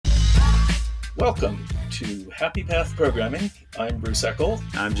Welcome to Happy Path Programming. I'm Bruce Eckel.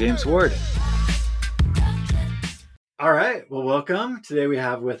 I'm James Ward. All right. Well, welcome. Today we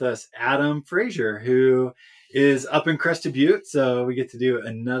have with us Adam Frazier, who is up in Crested Butte. So we get to do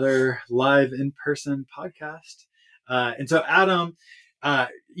another live in-person podcast. And so Adam,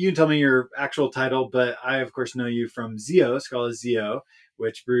 you can tell me your actual title, but I, of course, know you from Zio, Scala Zio,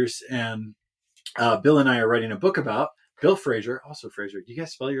 which Bruce and Bill and I are writing a book about. Bill Frazier, also Frazier. Do you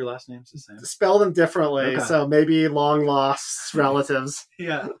guys spell your last names the same? Spell them differently, Okay. so maybe long lost relatives.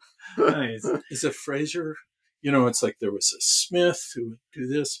 Yeah. Nice. Is a Frazier? You know, it's like there was a Smith who would do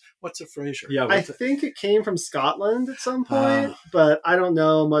this. What's a Frazier? Yeah. I think it came from Scotland at some point, but I don't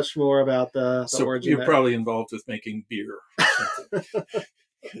know much more about the So origin. you're probably involved with making beer or something.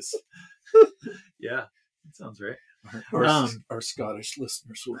 'Cause Yeah. That sounds right. our Scottish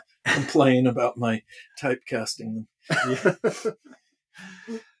listeners will complain about my typecasting them.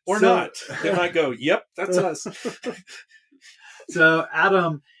 Yeah. Or So- not. They might go, yep, that's us. So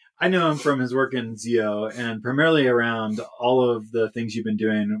Adam, I know him from his work in Zio and primarily around all of the things you've been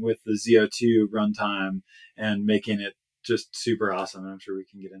doing with the Zio 2 runtime and making it just super awesome. I'm sure we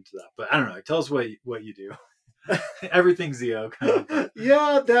can get into that, but I don't know. Tell us what you do. Everything Zio kind of.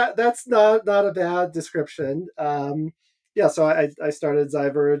 Yeah, that's not a bad description. So I started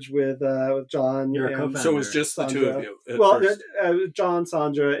Zyverge with John. You're a and co-founder. So it was just the two of Sandra. you at Well, first. John,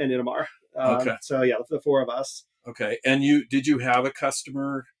 Sandra, and Itamar. Okay. So yeah, the four of us. Okay. And did you have a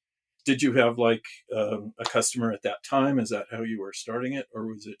customer? Did you have like a customer at that time? Is that how you were starting it? Or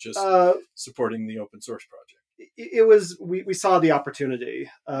was it just supporting the open source project? It was, we saw the opportunity.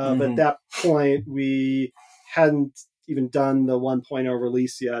 But at that point, we hadn't even done the 1.0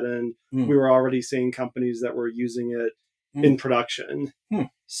 release yet. And we were already seeing companies that were using it in production.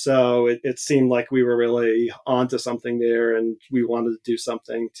 So it seemed like we were really onto something there. And we wanted to do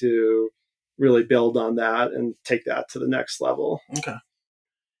something to really build on that and take that to the next level. Okay.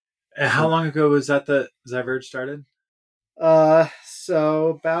 And how long ago was that Zyverge started?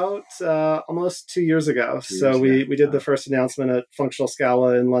 So about almost 2 years ago. 2 So years we ago. did the first announcement at Functional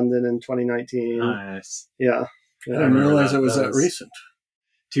Scala in London in 2019. Nice. Yeah. I didn't remember realize that. it was That that was- recent.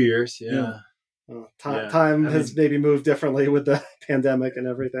 2 years. Yeah. Yeah. Time Yeah. time I has mean- maybe moved differently with the pandemic and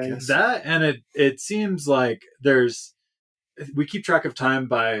everything. That, and it seems like we keep track of time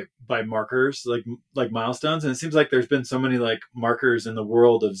by markers, like milestones, and it seems like there's been so many like markers in the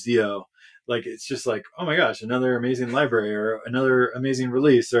world of Zio. Like it's just like, oh my gosh, another amazing library or another amazing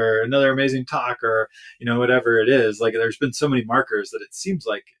release or another amazing talk or whatever it is. Like there's been so many markers that it seems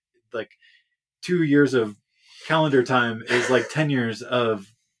like 2 years of calendar time is like 10 years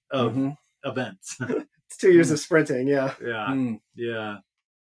of events. It's 2 years of sprinting. Yeah. Yeah. Yeah.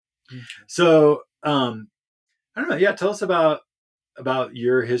 So, I don't know. Yeah. Tell us about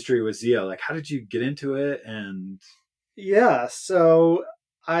your history with Zio. Like, how did you get into it? And Yeah. So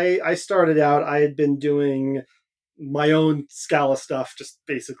I started out, I had been doing my own Scala stuff, just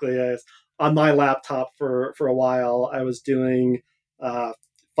basically on my laptop for a while. I was doing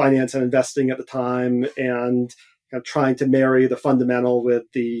finance and investing at the time and kind of trying to marry the fundamental with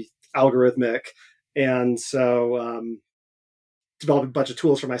the algorithmic. And so developed a bunch of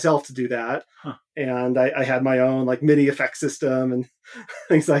tools for myself to do that. Huh. And I had my own like mini effect system and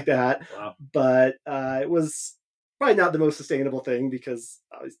things like that. wow. But it was probably not the most sustainable thing because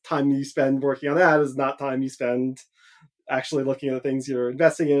time you spend working on that is not time you spend actually looking at the things you're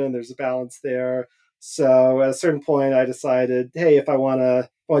investing in, and there's a balance there. So at a certain point, I decided, hey, if I want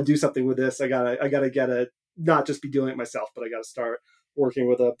to do something with this, I gotta get it, not just be doing it myself, but I got to start working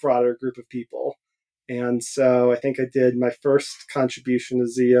with a broader group of people. And so I think I did my first contribution to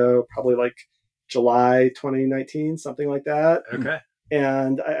Zio probably like July 2019, something like that. Okay.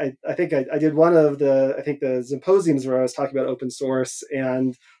 And I think I did one of the symposiums where I was talking about open source,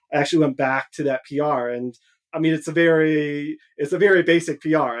 and I actually went back to that PR. And I mean, it's a very basic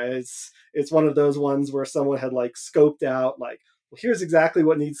PR. It's one of those ones where someone had like scoped out like, well, here's exactly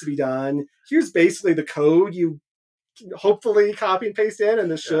what needs to be done. Here's basically the code you hopefully copy and paste in,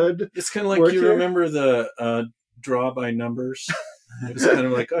 and this should. It's kind of like work you here. remember the draw by numbers. It was kind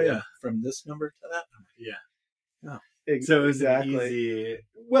of like, oh yeah, from this number to that number. Yeah. So it was exactly. an easy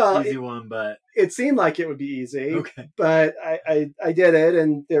Well, one, but it seemed like it would be easy. okay. But I did it,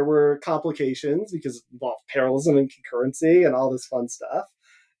 and there were complications because it involved parallelism and concurrency and all this fun stuff.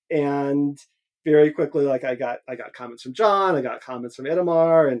 And very quickly, like I got comments from John, I got comments from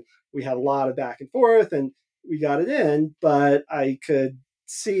Itamar, and we had a lot of back and forth, and we got it in. But I could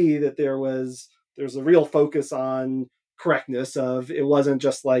see that there's a real focus on correctness of it wasn't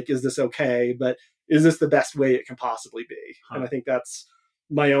just like, is this okay, but is this the best way it can possibly be? And I think that's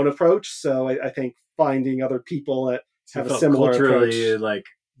my own approach. So I think finding other people that have a similar culturally approach. like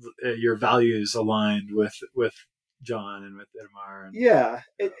your values aligned with John and with Itamar.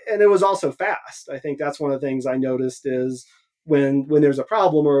 And it was also fast. I think that's one of the things I noticed is when there's a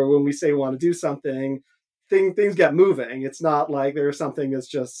problem or when we say we want to do something, things get moving. It's not like there's something that's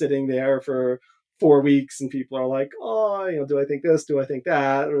just sitting there for 4 weeks and people are like, oh, do I think this? Do I think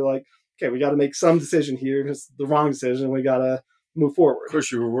that? Or like, okay, we got to make some decision here. It's the wrong decision. We got to move forward. Of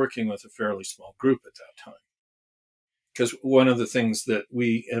course, you were working with a fairly small group at that time. Because one of the things that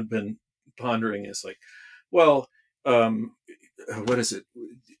we have been pondering is like, well, what is it?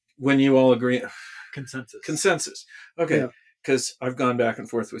 When you all agree? Consensus. Okay. Because I've gone back and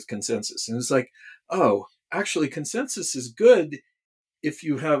forth with consensus. And it's like, oh, actually, consensus is good if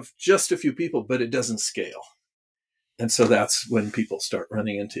you have just a few people, but it doesn't scale. And so that's when people start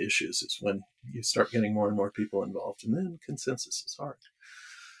running into issues, is when you start getting more and more people involved. And then consensus is hard.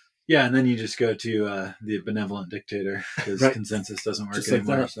 Yeah, and then you just go to the benevolent dictator because consensus doesn't work just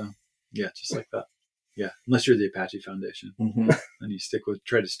anymore. Like so yeah, just like that. Yeah, unless you're the Apache Foundation, and you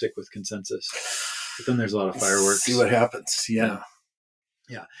try to stick with consensus. But then there's a lot of fireworks. See what happens. Yeah.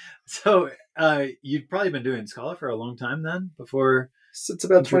 So you'd probably been doing Scala for a long time then, before. It's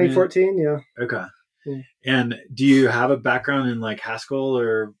about 2014. Yeah. Okay. Yeah. And do you have a background in like Haskell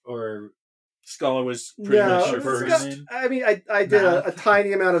or? Scala was pretty much your first. I mean, I did a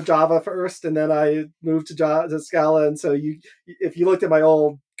tiny amount of Java first, and then I moved to Scala. And so if you looked at my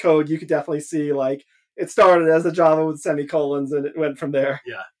old code, you could definitely see like it started as a Java with semicolons, and it went from there.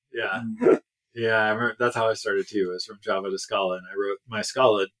 Yeah. I remember that's how I started too. Was from Java to Scala, and I wrote my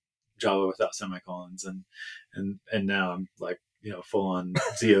Scala Java without semicolons, and now I'm like full on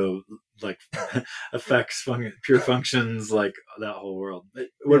Zio like effects, pure functions, like that whole world.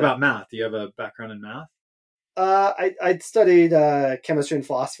 What about math? Do you have a background in math? I studied chemistry and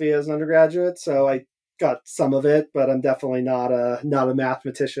philosophy as an undergraduate, so I got some of it, but I'm definitely not a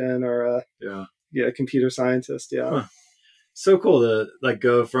mathematician or a computer scientist. Yeah. Huh. So cool to like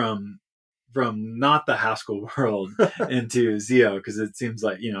go from not the Haskell world into Zio, because it seems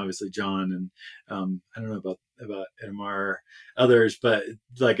like obviously John and I don't know about Itamar, others, but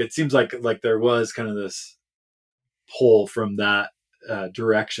like it seems like there was kind of this pull from that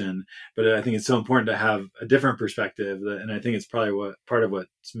direction. But I think it's so important to have a different perspective, and I think it's probably part of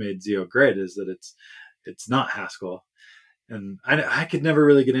what's made Zio great is that it's not Haskell, and I could never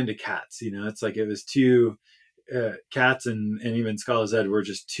really get into cats. It's like it was too. Cats and even Scala Z were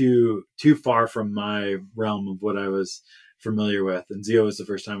just too far from my realm of what I was familiar with, and Zio was the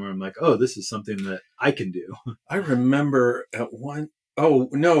first time where I'm like, oh, this is something that I can do. I remember I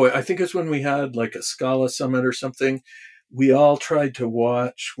think it's when we had like a Scala summit or something. We all tried to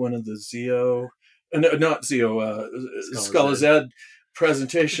watch one of the Scala Z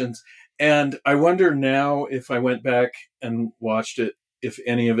presentations, and I wonder now if I went back and watched it, if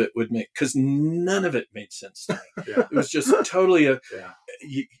any of it would make, because none of it made sense to me. It was just totally I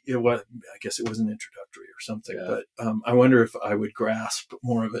guess it was an introductory or something, but I wonder if I would grasp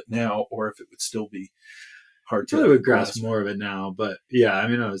more of it now, or if it would still be hard to. I would grasp more of it now, but I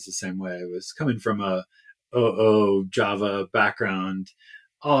was the same way. I was coming from a Java background,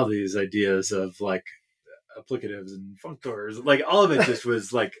 all these ideas of like applicatives and functors, like all of it just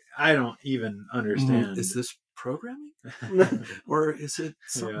was like, I don't even understand. Is this programming or is it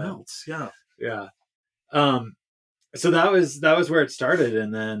something else? So that was where it started,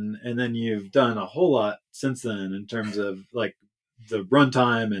 and then you've done a whole lot since then in terms of like the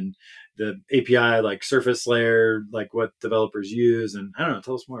runtime and the API, like surface layer, like what developers use, and I don't know,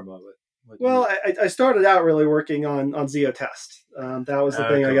 tell us more about what well, I started out really working on Zio Test. That was the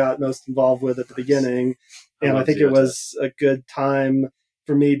thing I got most involved with at the beginning, and I think it was a good time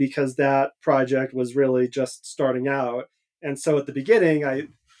for me because that project was really just starting out. And so at the beginning, I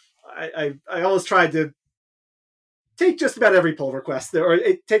always tried to take just about every pull request or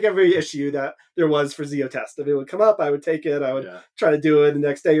take every issue that there was for Zio Test. If it would come up, I would take it. I would try to do it the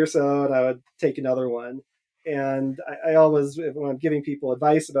next day or so, and I would take another one. And I always, when I'm giving people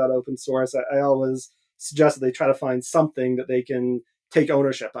advice about open source, I always suggest that they try to find something that they can take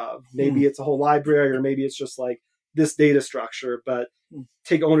ownership of. Maybe it's a whole library, or maybe it's just like this data structure, but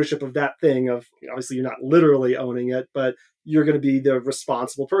take ownership of that thing. Of obviously you're not literally owning it, but you're going to be the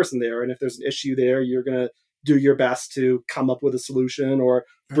responsible person there. And if there's an issue there, you're going to do your best to come up with a solution or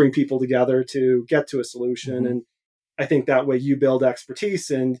bring people together to get to a solution. And I think that way you build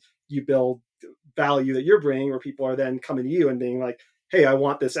expertise and you build value that you're bringing, where people are then coming to you and being like, hey, I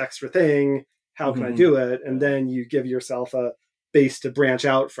want this extra thing. How can I do it? And then you give yourself a base to branch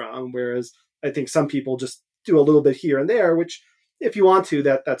out from. Whereas I think some people just do a little bit here and there, which if you want to,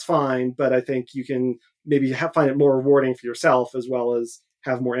 that's fine. But I think you can maybe find it more rewarding for yourself as well as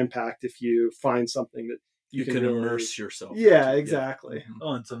have more impact if you find something that you can really immerse yourself. Yeah, into. exactly. Mhm.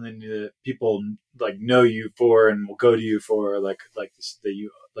 Oh, and something that people like know you for and will go to you for, like this, that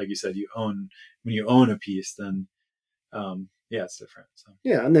you, like you said, you own. When you own a piece, then yeah, it's different. So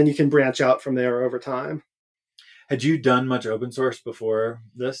Yeah, and then you can branch out from there over time. had you done much open source before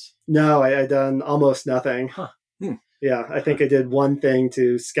this? No, I done almost nothing. Huh. Yeah, I think I did one thing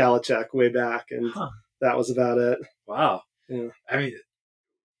to ScalaCheck way back, and that was about it. Wow. Yeah. I mean,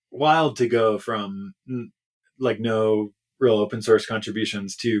 wild to go from like no real open source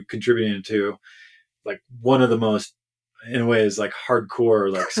contributions to contributing to like one of the most, in ways, like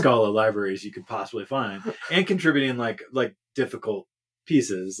hardcore like Scala libraries you could possibly find, and contributing like difficult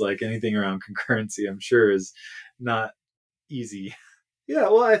pieces, like anything around concurrency, I'm sure is not easy. Yeah,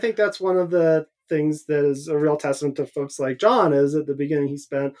 well, I think that's one of the things that is a real testament to folks like John, is at the beginning he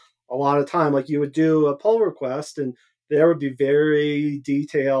spent a lot of time, like you would do a pull request and there would be very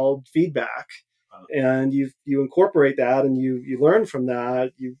detailed feedback. Wow. And you incorporate that and you learn from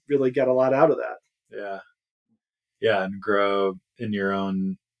that, you really get a lot out of that. Yeah, and grow in your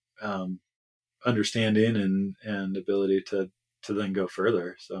own understanding and ability to then go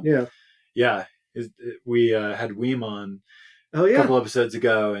further. So yeah, we had Weem on a couple episodes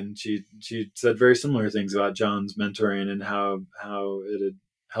ago, and she said very similar things about John's mentoring and how it had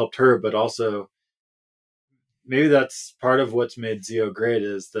helped her, but also maybe that's part of what's made Zio great,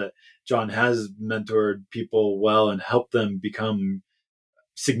 is that John has mentored people well and helped them become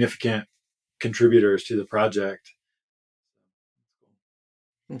significant contributors to the project.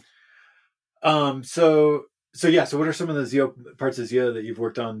 So what are some of the Zio parts of Zio that you've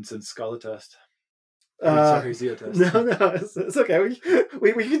worked on since Scala Test? Sorry, Zio Test. No, it's okay.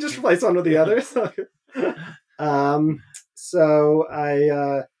 We can just replace one with the other. So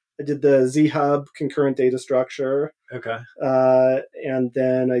I did the Z-Hub concurrent data structure. Okay. And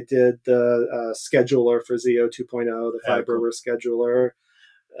then I did the scheduler for Zio 2.0, the Fiber scheduler.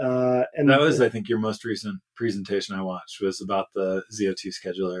 And that was, I think, your most recent presentation I watched was about the Zio 2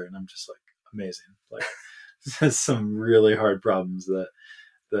 scheduler, and I'm just like, amazing. Like, there's some really hard problems that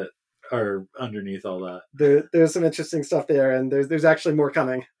are underneath all that. There's some interesting stuff there, and there's actually more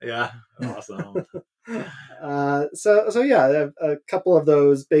coming. Yeah, awesome. So yeah, a couple of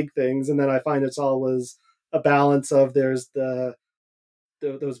those big things, and then I find it's always a balance of there's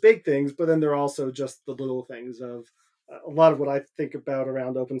those big things, but then there are also just the little things of a lot of what I think about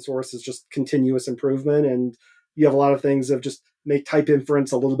around open source is just continuous improvement, and you have a lot of things of just make type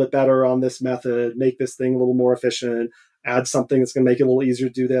inference a little bit better on this method, make this thing a little more efficient, add something that's going to make it a little easier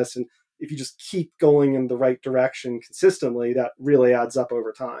to do this. And if you just keep going in the right direction consistently, that really adds up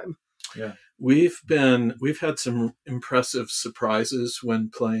over time. Yeah. We've had some impressive surprises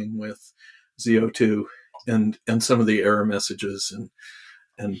when playing with Zio 2 and some of the error messages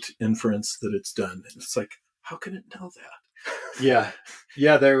and inference that it's done. And it's like, how can it know that?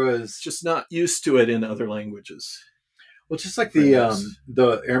 Yeah, there was just not used to it in other languages. Well, just like the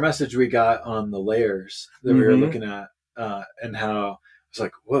error message we got on the layers that we were looking at, and how it's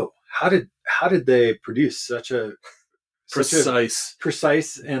like, whoa, how did they produce such a precise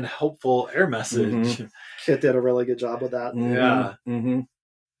and helpful error message? Mm-hmm. Kit did a really good job with that. Mm-hmm. Yeah. Mm-hmm.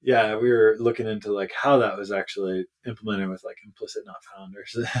 Yeah, we were looking into like how that was actually implemented with like implicit not found or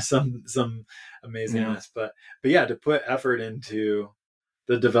some amazingness. But yeah, to put effort into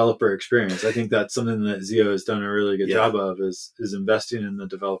the developer experience, I think that's something that Zio has done a really good job of is investing in the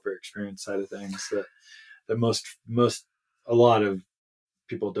developer experience side of things that most a lot of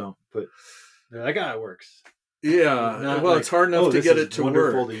people don't put. They're like, it works. Yeah, well, it's hard enough to get it to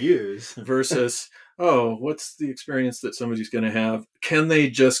wonderful work to use versus, what's the experience that somebody's going to have? Can they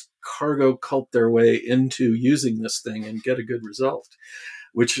just cargo cult their way into using this thing and get a good result?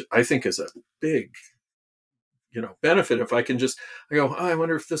 Which I think is a big, benefit. If I can I go, I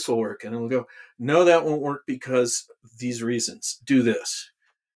wonder if this will work. And it'll go, no, that won't work because these reasons. Do this.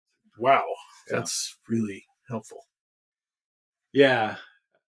 Wow. That's really helpful. Yeah.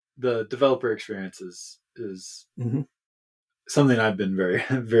 The developer experience is something I've been very,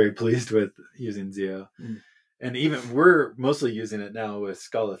 very pleased with using Zio. Mm. And even we're mostly using it now with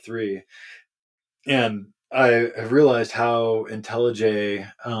Scala 3. And I have realized how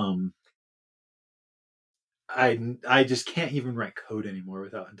IntelliJ, I just can't even write code anymore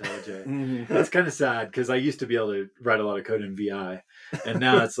without IntelliJ. Mm-hmm. That's kind of sad because I used to be able to write a lot of code in VI. And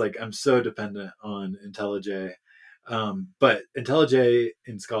now it's like I'm so dependent on IntelliJ. But IntelliJ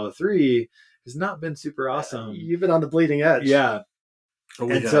in Scala 3 has not been super awesome. You've been on the bleeding edge. Yeah.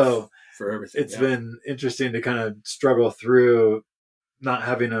 And so for everything, it's been interesting to kind of struggle through not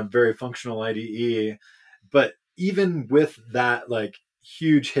having a very functional IDE. But even with that like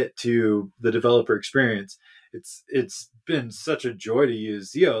huge hit to the developer experience, it's been such a joy to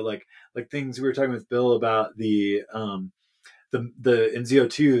use Zio. Like things we were talking with Bill about the in Zio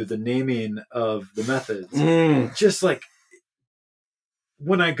 2, the naming of the methods. Just like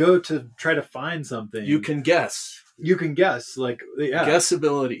when I go to try to find something, you can guess. Like, yeah,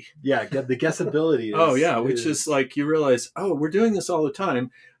 Guessability. Yeah, the guessability. Which is like you realize, we're doing this all the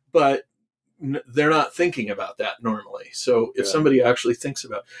time, but they're not thinking about that normally. So if somebody actually thinks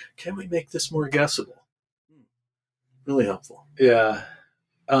about, can we make this more guessable? Really helpful. Yeah.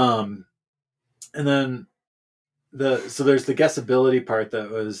 And then so there's the guessability part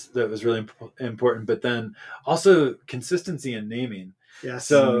that was really important, but then also consistency in naming. Yeah.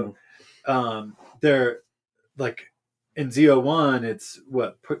 So they're like in Zio 1, it's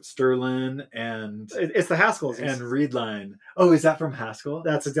put Sterlin and it's the Haskells and Readline. Oh, is that from Haskell?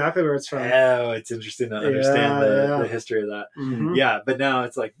 That's exactly where it's from. Oh, it's interesting to understand the history of that. Mm-hmm. Yeah, but now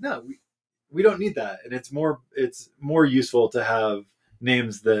it's like, no, we don't need that, and it's more useful to have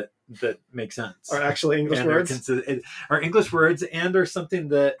names that make sense. Are actually English words. Are English words and are something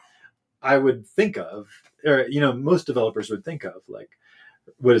that I would think of, or most developers would think of, like,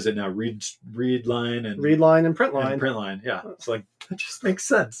 what is it now? Readline and printline. And printline. Yeah, it's like it just makes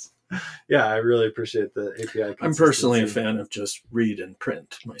sense. Yeah, I really appreciate the API. I'm personally a fan of just read and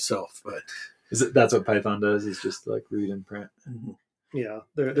print myself, but that's what Python does? Is just like read and print. Mm-hmm. Yeah,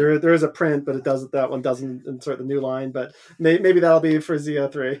 there is a print, but that one doesn't insert the new line. But maybe that'll be for Zio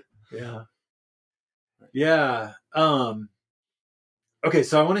 3. Yeah. Okay,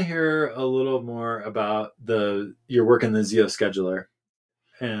 so I want to hear a little more about your work in the Zio scheduler,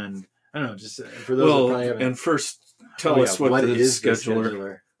 and I don't know, just for those that probably haven't. And first, tell us what is the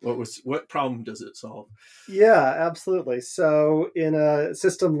scheduler. What problem does it solve? Yeah, absolutely. So in a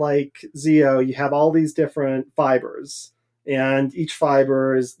system like Zio, you have all these different fibers. And each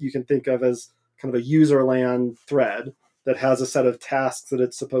fiber you can think of as kind of a userland thread that has a set of tasks that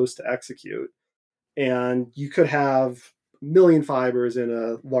it's supposed to execute. And you could have a million fibers in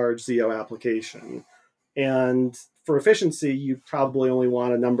a large Zio application. And for efficiency, you probably only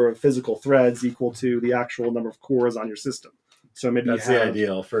want a number of physical threads equal to the actual number of cores on your system. So maybe that's the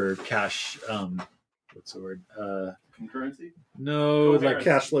ideal for cache. What's the word? Concurrency? No, like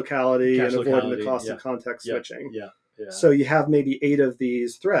cache locality and avoiding the cost of context switching. Yeah. So you have maybe 8 of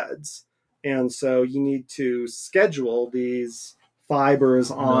these threads. And so you need to schedule these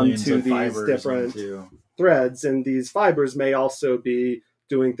fibers onto these different threads. And these fibers may also be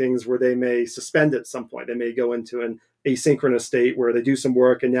doing things where they may suspend at some point. They may go into an asynchronous state where they do some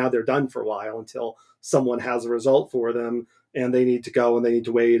work and now they're done for a while until someone has a result for them and they need to go and they need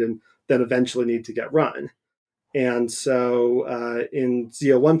to wait and then eventually need to get run. And so in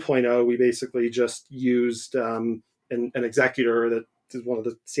Zio 1.0, we basically just used an executor that is one of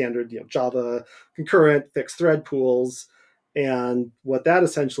the standard Java concurrent fixed thread pools. And what that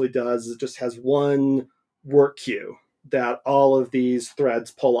essentially does is it just has one work queue that all of these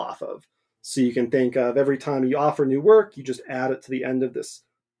threads pull off of. So you can think of every time you offer new work, you just add it to the end of this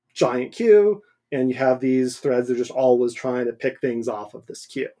giant queue, and you have these threads that are just always trying to pick things off of this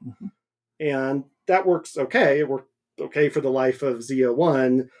queue. Mm-hmm. And that works okay. It worked okay for the life of Zio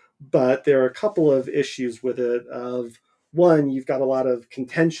 1, but there are a couple of issues with it. One, you've got a lot of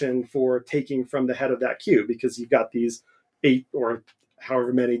contention for taking from the head of that queue because you've got these 8 or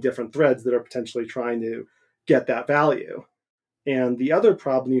however many different threads that are potentially trying to get that value. And the other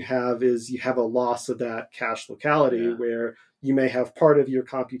problem you have is you have a loss of that cache locality where you may have part of your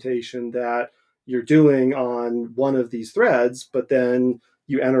computation that you're doing on one of these threads, but then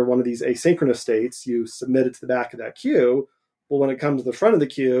you enter one of these asynchronous states, you submit it to the back of that queue. Well, when it comes to the front of the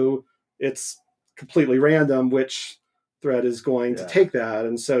queue, it's completely random which thread is going to take that.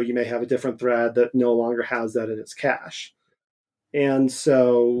 And so you may have a different thread that no longer has that in its cache. And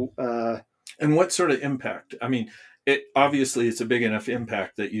so... and what sort of impact? I mean, obviously it's a big enough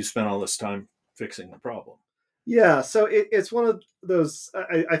impact that you spent all this time fixing the problem. Yeah, so it's one of those,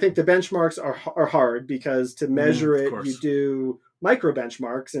 I think the benchmarks are hard because to measure it, you do micro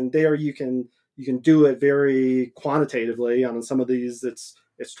benchmarks, and there you can do it very quantitatively. On some of these, it's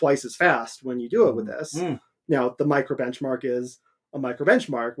twice as fast when you do it with this. Now, the micro benchmark is a micro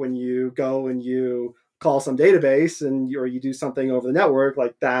benchmark. When you go and you call some database or you do something over the network,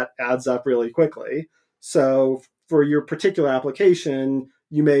 like that adds up really quickly. So for your particular application,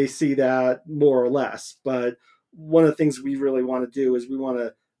 you may see that more or less. But one of the things we really want to do is we want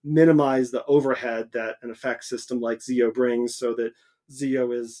to minimize the overhead that an effect system like Zio brings so that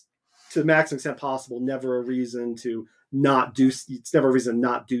Zio is, to the maximum extent possible, never a reason to not do. It's never a reason to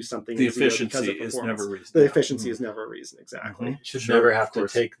not do something. The in Zio because efficiency of is performance. never a reason. The efficiency is never a reason. Exactly. Mhm. You should Sure, never of have to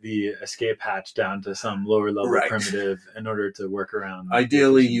course. take the escape hatch down to some lower level Right. primitive in order to work around. the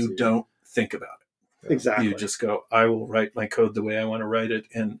Ideally, you efficiency. don't think about it. Exactly. You just go, I will write my code the way I want to write it,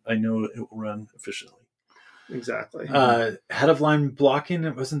 and I know it will run efficiently. Exactly. Head of line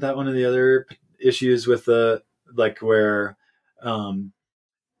blocking, wasn't that one of the other issues with the where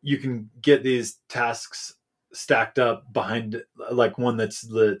you can get these tasks stacked up behind like one that's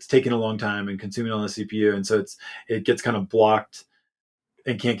taking a long time and consuming all the CPU, and so it gets kind of blocked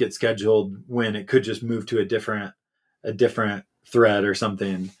and can't get scheduled when it could just move to a different thread or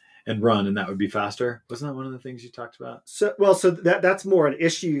something and run, and that would be faster. Wasn't that one of the things you talked about? So that's more an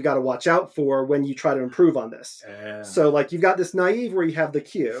issue you got to watch out for when you try to improve on this. So like you've got this naive where you have the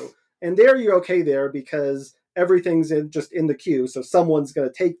queue, and there you're okay there because everything's just in the queue. So someone's going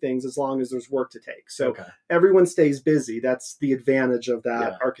to take things as long as there's work to take. So everyone stays busy. That's the advantage of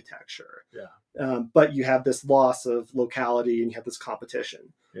that architecture. But you have this loss of locality and you have this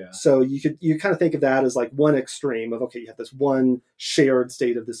competition. So you kind of think of that as like one extreme of, okay, you have this one shared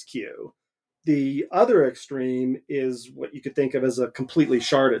state of this queue. The other extreme is what you could think of as a completely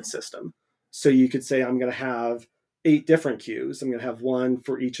sharded system. So you could say, I'm going to have 8 different queues. I'm going to have one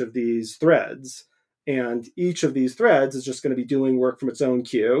for each of these threads. And each of these threads is just going to be doing work from its own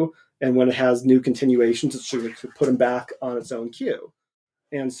queue. And when it has new continuations, it's going to put them back on its own queue.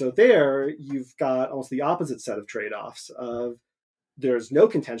 And so there you've got almost the opposite set of trade-offs of there's no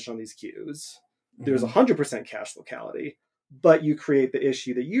contention on these queues. There's 100% cache locality, but you create the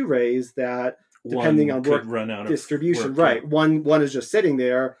issue that you raised that depending on work run out distribution, of work, right? One is just sitting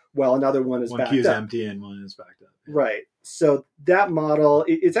there while another one is one backed queue's up. empty and one is backed up. Right. So that model,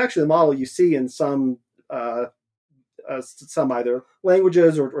 it's actually the model you see in some either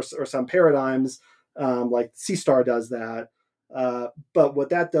languages or some paradigms, like C-star does that. But what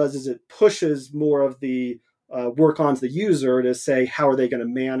that does is it pushes more of the work onto the user to say, how are they going to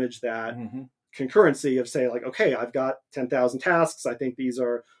manage that concurrency of say like, okay, I've got 10,000 tasks. I think these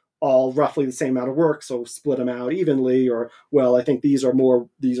are all roughly the same amount of work. So split them out evenly, or, well, I think these are going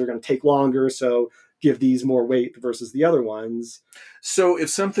to take longer. So give these more weight versus the other ones. So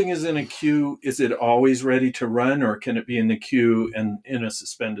if something is in a queue, is it always ready to run, or can it be in the queue and in a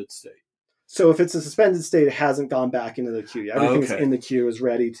suspended state? So if it's a suspended state, it hasn't gone back into the queue yet. Everything that's in the queue is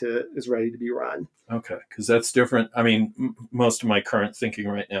ready to be run. Okay, because that's different. I mean, most of my current thinking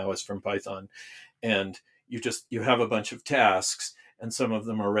right now is from Python, and you have a bunch of tasks, and some of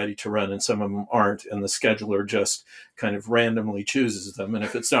them are ready to run, and some of them aren't, and the scheduler just kind of randomly chooses them, and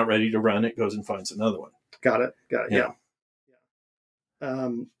if it's not ready to run, it goes and finds another one. Got it. Yeah.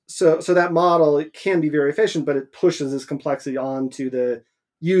 So that model, it can be very efficient, but it pushes this complexity onto the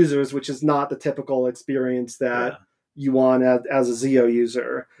users, which is not the typical experience that you want as a Zio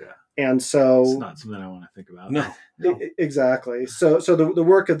user. And so it's not something I want to think about. No. Exactly. So the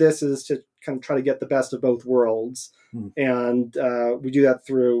work of this is to kind of try to get the best of both worlds. And we do that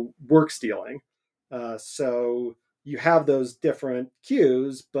through work stealing. So you have those different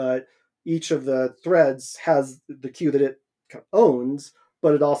queues, but each of the threads has the queue that it owns,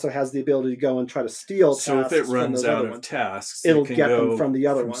 but it also has the ability to go and try to steal tasks. So if it runs out of tasks, it'll get them from the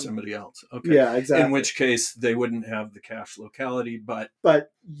other one. Somebody else. Okay. Yeah, exactly. In which case, they wouldn't have the cache locality, but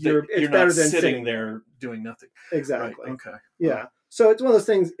you're better not than sitting there doing nothing. Exactly. Right. Okay. Yeah. So it's one of those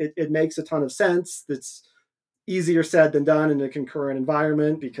things. It makes a ton of sense. It's easier said than done in a concurrent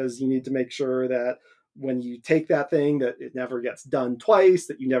environment, because you need to make sure that when you take that thing, that it never gets done twice,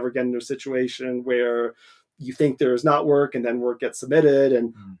 that you never get into a situation where you think there's not work and then work gets submitted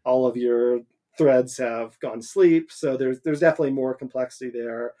and all of your threads have gone to sleep. So there's definitely more complexity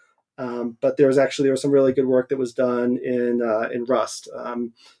there. But there was some really good work that was done in Rust,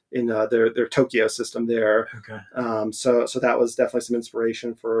 in their Tokyo system there. Okay. So that was definitely some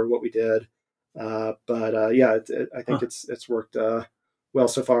inspiration for what we did. I think it's worked well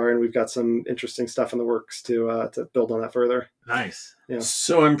so far, and we've got some interesting stuff in the works to build on that further. Nice. Yeah.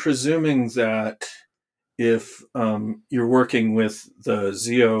 So I'm presuming that if you're working with the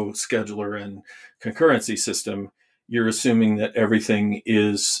Zio scheduler and concurrency system, you're assuming that everything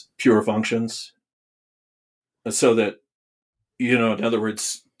is pure functions. So that, in other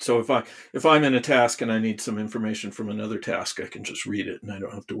words, so if I'm in a task and I need some information from another task, I can just read it and I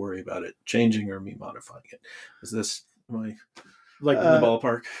don't have to worry about it changing or me modifying it. Am I like in the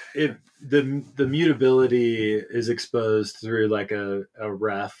ballpark? If the mutability is exposed through like a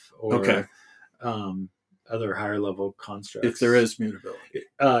ref or other higher level constructs. If there is mutability,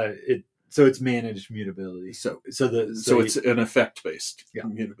 so it's managed mutability. So So it's an effect-based Yeah.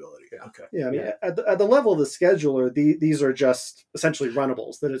 mutability. Yeah. Okay. Yeah, I mean, Yeah. at the level of the scheduler, these are just essentially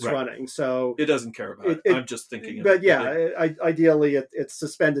runnables that it's Right. running. So, It doesn't care about it. It- I'm just thinking of but it. yeah, ideally it's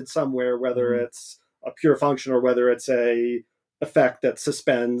suspended somewhere, whether Mhm. it's a pure function or whether it's a effect that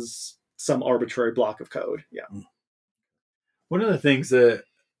suspends some arbitrary block of code. Yeah. One of the things that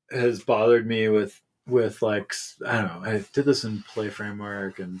has bothered me with like, I don't know, I did this in Play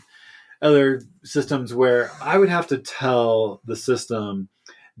Framework and other systems where I would have to tell the system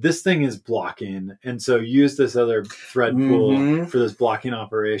this thing is blocking, and so use this other thread pool Mhm. for this blocking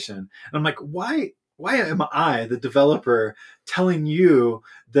operation. And I'm like, why am I, the developer, telling you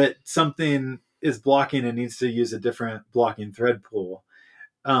that something is blocking and needs to use a different blocking thread pool?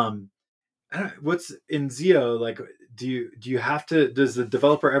 What's in Zio, like, do you have to, does the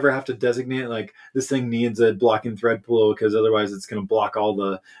developer ever have to designate like this thing needs a blocking thread pool because otherwise it's going to block all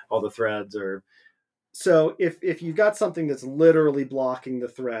the threads? Or So if you've got something that's literally blocking the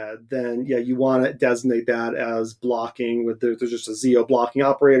thread, then yeah, you want to designate that as blocking with there's just a Zio blocking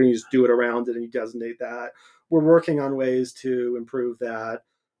operator. You just do it around it and you designate that. We're working on ways to improve that.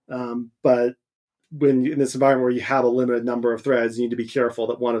 But when in this environment where you have a limited number of threads, you need to be careful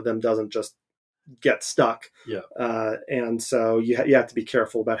that one of them doesn't just get stuck. Yeah. And so you have to be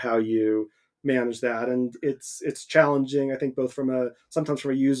careful about how you manage that. And it's challenging, I think, both sometimes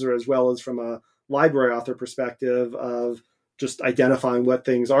from a user as well as from a library author perspective of just identifying what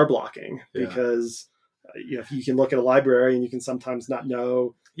things are blocking. Yeah. Because if you can look at a library and you can sometimes not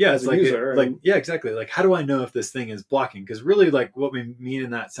know. Yeah, as it's a like user, yeah, exactly. Like, how do I know if this thing is blocking? Because really, like, what we mean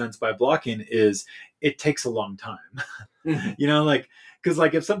in that sense by blocking is it takes a long time. Mhm. Like, because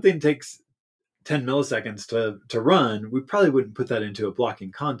like if something takes 10 milliseconds to run, we probably wouldn't put that into a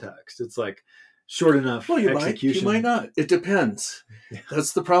blocking context. It's like short enough Well, you execution. might not. It depends. Yeah.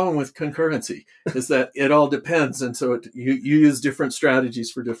 That's the problem with concurrency, is that it all depends, and so you use different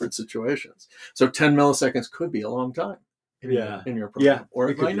strategies for different situations. So 10 milliseconds could be a long time in your program, or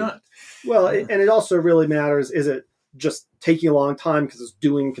it could might be. not. Well, and it also really matters, is it just taking a long time because it's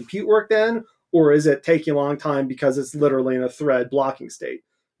doing compute work then, or is it taking a long time because it's literally in a thread blocking state?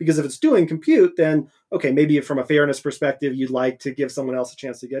 Because if it's doing compute, then, okay, maybe from a fairness perspective, you'd like to give someone else a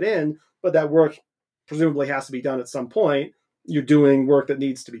chance to get in, but that work presumably has to be done at some point. You're doing work that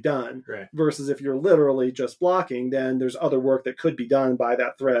needs to be done. Right. Versus if you're literally just blocking, then there's other work that could be done by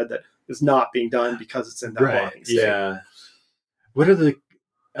that thread that is not being done because it's in that blocking state. Yeah. What are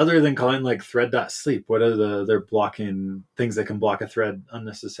other than calling like thread.sleep, what are the other blocking things that can block a thread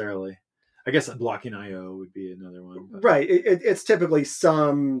unnecessarily? I guess blocking IO would be another one. But. Right. It's typically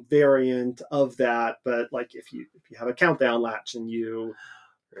some variant of that, but like if you have a countdown latch and you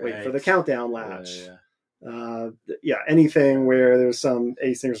wait for the countdown latch, anything where there's some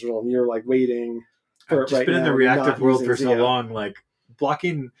asynchronous result and you're like waiting for I've just been in the reactive world for so long. Like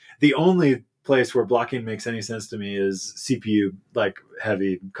blocking, the only place where blocking makes any sense to me is CPU like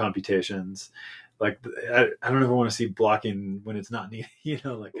heavy computations. Like I don't ever want to see blocking when it's not needed.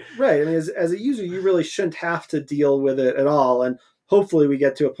 Like right. I mean, as a user, you really shouldn't have to deal with it at all. And hopefully, we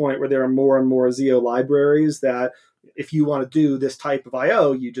get to a point where there are more and more Zio libraries that, if you want to do this type of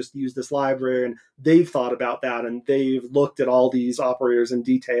I/O, you just use this library, and they've thought about that, and they've looked at all these operators in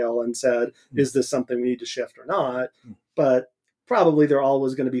detail and said, is this something we need to shift or not? But probably there are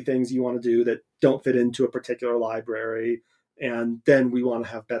always going to be things you want to do that don't fit into a particular library. And then we want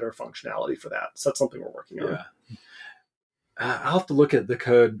to have better functionality for that. So that's something we're working on. Yeah. I'll have to look at the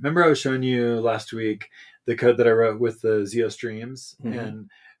code. Remember I was showing you last week the code that I wrote with the Zio streams? Mm-hmm. And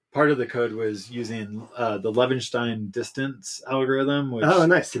part of the code was using the Levenstein distance algorithm, which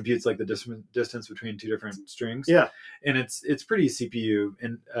computes like the distance between two different strings. Yeah. And it's pretty CPU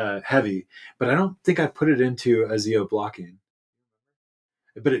and heavy, but I don't think I put it into a Zio blocking.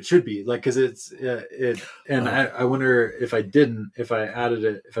 But it should be, like, because it's and I wonder if I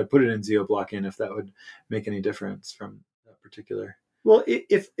put it in Zio blocking, if that would make any difference from that particular. Well,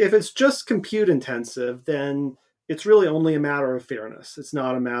 if it's just compute intensive, then it's really only a matter of fairness. It's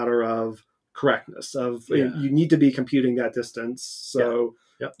not a matter of correctness. You need to be computing that distance, so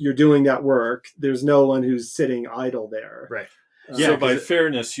you're doing that work. There's no one who's sitting idle there, right? So by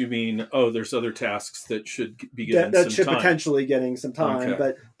fairness, you mean, there's other tasks that should be getting that some should time. Potentially getting some time,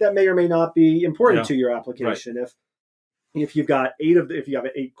 but that may or may not be important to your application. Right. If you've got if you have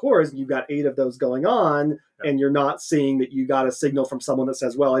 8 cores and you've got 8 of those going on, and you're not seeing that you got a signal from someone that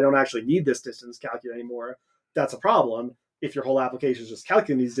says, well, I don't actually need this distance calculate anymore, that's a problem. If your whole application is just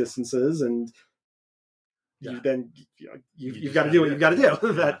calculating these distances, and you've got to do what you've got to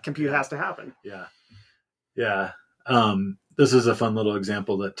do, that compute has to happen. Yeah. this is a fun little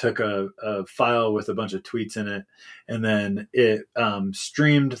example that took a file with a bunch of tweets in it, and then it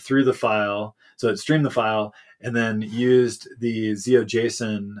streamed through the file. So it streamed the file and then used the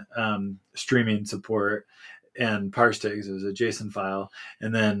ZeoJSON streaming support and parsed it. It was a JSON file,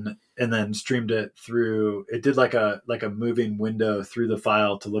 and then streamed it through. It did like a moving window through the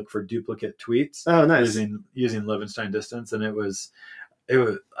file to look for duplicate tweets. Oh, nice. Using Levenshtein distance, and it was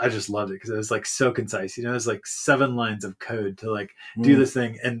I just loved it because it was like so concise. You know, it was like 7 lines of code to like do this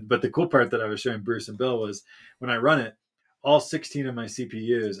thing. But the cool part that I was showing Bruce and Bill was when I run it, all 16 of my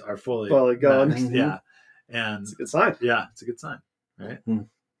CPUs are fully gone. maxed. Yeah, and It's a good sign. Yeah, it's a good sign, right?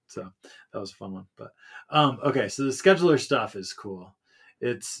 So that was a fun one. But okay, so the scheduler stuff is cool.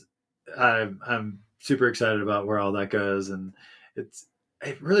 I'm super excited about where all that goes, and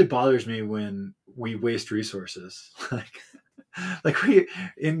it really bothers me when we waste resources. Like we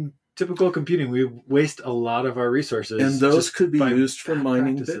in typical computing, we waste a lot of our resources, and those could be used for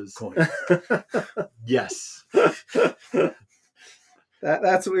mining Bitcoin. Yes.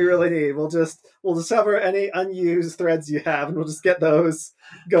 That's what we really need. We'll discover any unused threads you have, and we'll just get those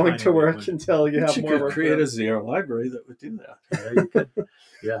going to work until you have more work. Create a Zero library that would do that. Yeah, you could.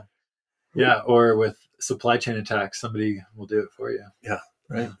 Yeah. Or with supply chain attacks, somebody will do it for you. Yeah.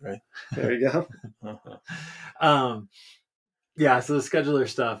 Right. There you go. Yeah. So the scheduler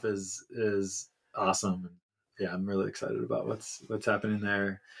stuff is awesome. Yeah, I'm really excited about what's happening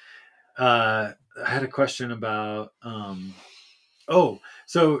there. I had a question about.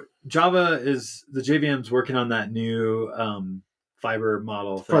 So Java the JVM's working on that new fiber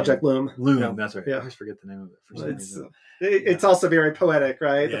model thing. Project Loom. Loom, that's right. Yeah. I always forget the name of it for some reason. It's also very poetic,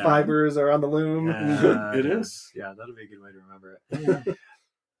 right? Yeah. The fibers are on the loom. It is. Yeah, that'll be a good way to remember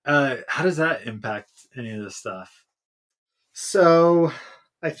it. How does that impact any of this stuff? So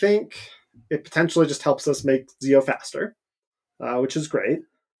I think it potentially just helps us make Zio faster, which is great.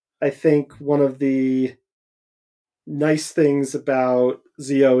 I think one of the nice things about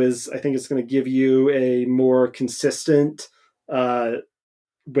Zio is I think it's going to give you a more consistent way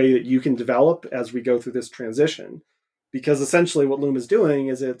that you can develop as we go through this transition. Because essentially what Loom is doing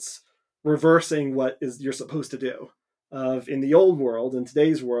is it's reversing what you're supposed to do. In the old world, in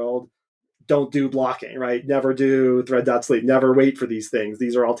today's world, don't do blocking, right? Never do thread.sleep. Never wait for these things.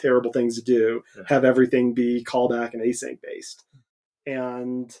 These are all terrible things to do. Yeah. Have everything be callback and async based.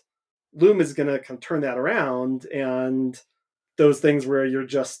 And Loom is going to kind of turn that around, and those things where you're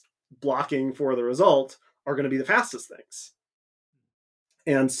just blocking for the result are going to be the fastest things.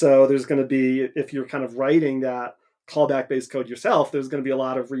 And so there's going to be, if you're kind of writing that callback based code yourself, there's going to be a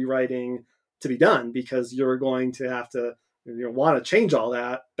lot of rewriting to be done because you're going to have to want to change all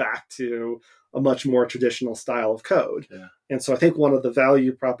that back to a much more traditional style of code. Yeah. And so I think one of the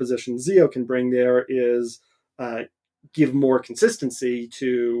value propositions Zio can bring there is give more consistency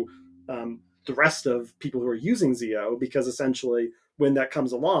to the rest of people who are using Zio, because essentially when that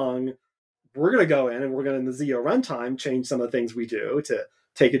comes along, we're going to go in and we're going to, in the Zio runtime, change some of the things we do to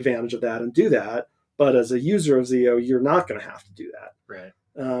take advantage of that and do that. But as a user of Zio, you're not going to have to do that. Right.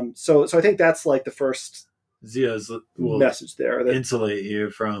 So I think that's like the first Zio's message there. That insulate you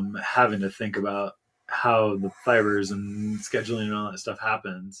from having to think about how the fibers and scheduling and all that stuff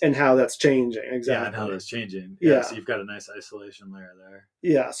happens. And how that's changing. Exactly. Yeah, and how that's changing. Yeah. So you've got a nice isolation layer there.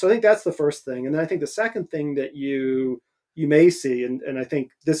 Yeah. So I think that's the first thing. And then I think the second thing that you may see, and I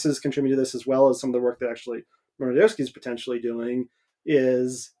think this has contributed to this as well as some of the work that actually Bernardowski is potentially doing,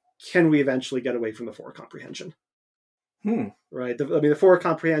 is can we eventually get away from the for comprehension? Right. The for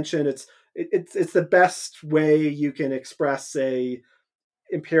comprehension, it's the best way you can express a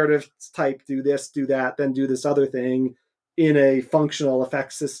imperative type, do this, do that, then do this other thing in a functional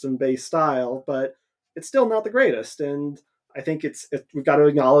effect system based style, but it's still not the greatest. And I think we've got to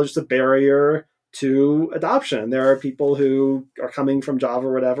acknowledge the barrier to adoption. There are people who are coming from Java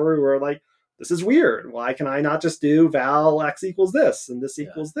or whatever who are like, this is weird. Why can I not just do val x equals this and this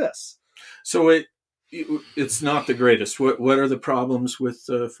equals this? So it's not the greatest. What are the problems with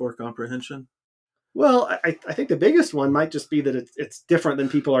for comprehension? Well, I think the biggest one might just be that it's different than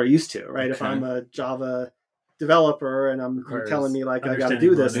people are used to, right? Okay. If I'm a Java developer and you're telling me like I got to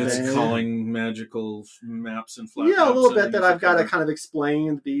do this thing, it's calling magical maps and flat maps. Yeah, a little bit that I've got to kind of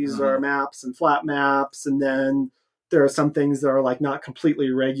explain these are maps and flat maps, and then there are some things that are like not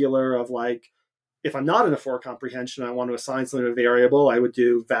completely regular. Of like, if I'm not in a for comprehension, I want to assign something to a variable, I would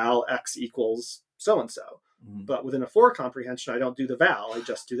do val x equals so and so. But within a for comprehension, I don't do the val, I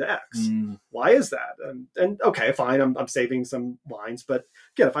just do the x. Why is that? And okay, fine, I'm saving some lines, but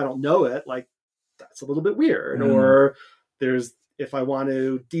again, if I don't know it, like that's a little bit weird. Or if I want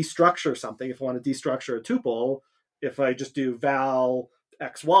to destructure something, if I want to destructure a tuple, if I just do val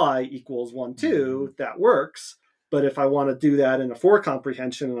xy equals 1, 2, that works. But if I want to do that in a for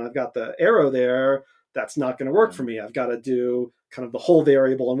comprehension and I've got the arrow there, that's not going to work for me. I've got to do kind of the whole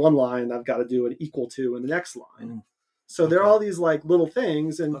variable in one line. I've got to do an equal to in the next line. So there are all these like little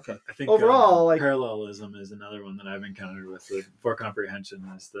things, and I think overall, like parallelism is another one that I've encountered with the for comprehension,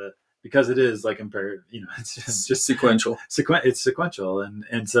 is that because it is like it's just sequential. It's sequential,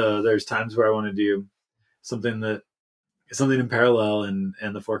 and so there's times where I want to do something in parallel, and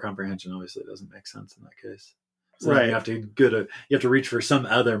the for comprehension obviously doesn't make sense in that case. So right. you have to reach for some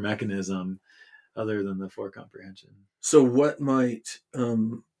other mechanism other than the for comprehension. So what might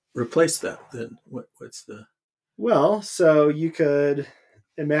replace that then? What's the... Well, so you could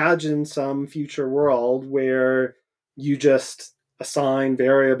imagine some future world where you just assign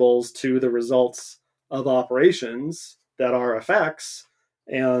variables to the results of operations that are effects,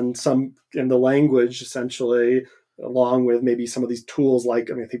 and some in the language essentially, along with maybe some of these tools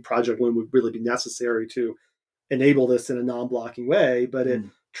like, I think Project Loom would really be necessary to enable this in a non-blocking way, but it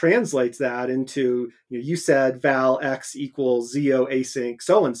translates that into, you said val x equals zio async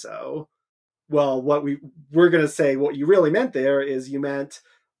so-and-so. Well, what we're going to say, what you really meant there is you meant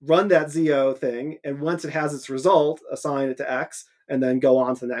run that zio thing, and once it has its result, assign it to x, and then go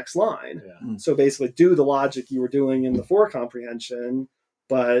on to the next line. Yeah. So basically do the logic you were doing in the for comprehension,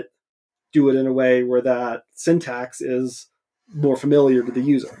 but do it in a way where that syntax is more familiar to the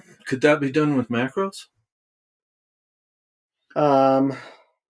user. Could that be done with macros?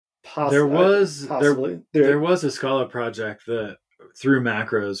 There was possibly. There was a Scala project that through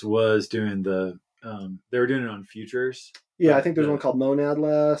macros was doing they were doing it on futures. Yeah, I think there's one called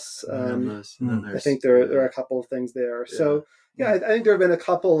Monadless. I think there are a couple of things there. Yeah. So I think there have been a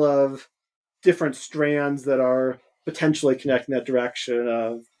couple of different strands that are potentially connecting that direction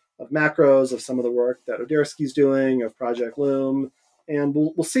of macros, of some of the work that Odersky's doing, of Project Loom, and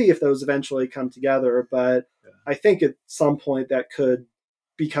we'll see if those eventually come together. But I think at some point that could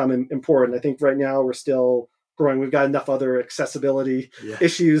become important. I think right now we're still growing. We've got enough other accessibility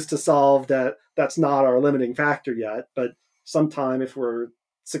issues to solve that's not our limiting factor yet. But sometime, if we're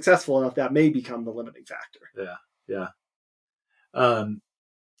successful enough, that may become the limiting factor. Yeah.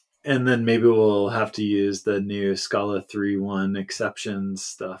 And then maybe we'll have to use the new Scala 3.1 exceptions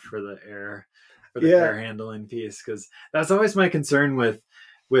stuff for the error handling piece, because that's always my concern with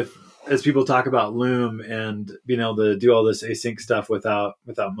as people talk about Loom and being able to do all this async stuff without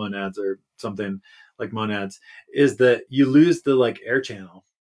monads or something like monads, is that you lose the like error channel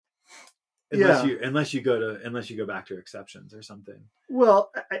unless you go back to exceptions or something.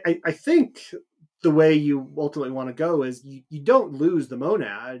 Well, I think the way you ultimately want to go is you don't lose the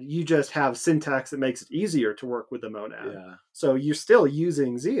monad. You just have syntax that makes it easier to work with the monad. Yeah. So you're still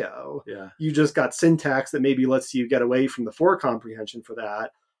using Zio. Yeah. You just got syntax that maybe lets you get away from the for comprehension for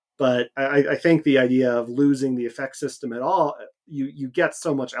that. But I think the idea of losing the effect system at all, you get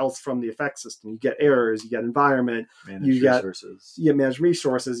so much else from the effect system. You get errors, you get environment, you get manage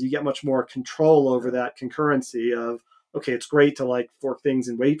resources, you get much more control over that concurrency of, okay, it's great to like fork things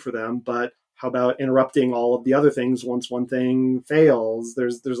and wait for them, but how about interrupting all of the other things once one thing fails?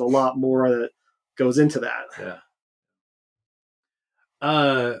 There's a lot more that goes into that.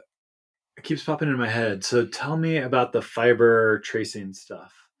 Yeah. It keeps popping in my head. So tell me about the fiber tracing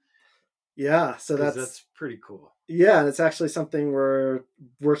stuff. Yeah, so that's pretty cool. Yeah, and it's actually something we're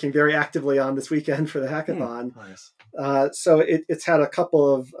working very actively on this weekend for the hackathon. Nice. So it's had a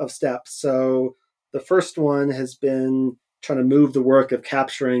couple of steps. So the first one has been trying to move the work of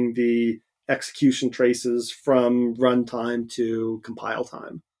capturing the execution traces from runtime to compile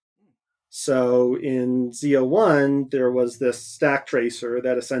time. So in Zio 1, there was this stack tracer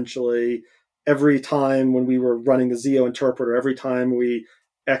that essentially every time when we were running the Zio interpreter, every time we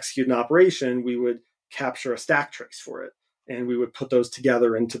execute an operation, we would capture a stack trace for it. And we would put those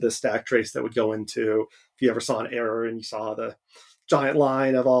together into the stack trace that would go into, if you ever saw an error and you saw the giant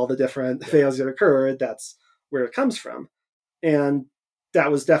line of all the different failures that occurred, that's where it comes from. And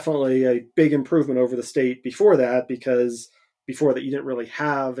that was definitely a big improvement over the state before that, because before that you didn't really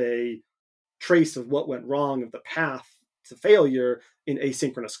have a trace of what went wrong of the path to failure in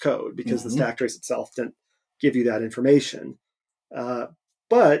asynchronous code, because the stack trace itself didn't give you that information.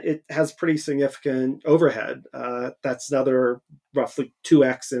 But it has pretty significant overhead. That's another roughly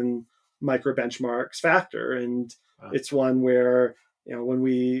 2x in micro benchmarks factor. And it's one where, when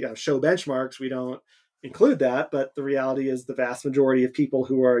we show benchmarks, we don't include that. But the reality is the vast majority of people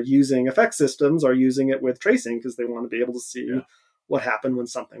who are using effect systems are using it with tracing because they want to be able to see what happened when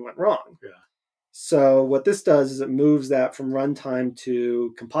something went wrong. Yeah. So what this does is it moves that from runtime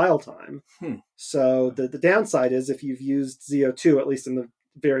to compile time. So the downside is if you've used ZIO2, at least in the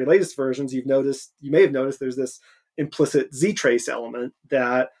very latest versions, you may have noticed there's this implicit ztrace element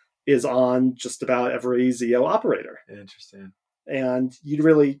that is on just about every ZIO operator. Interesting. And you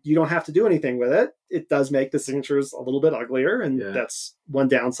don't have to do anything with it. It does make the signatures a little bit uglier, and that's one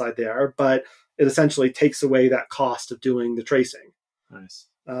downside there, but it essentially takes away that cost of doing the tracing. Nice.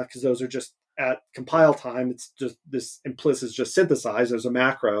 Because those are just at compile time, it's just this implicit is just synthesized. There's a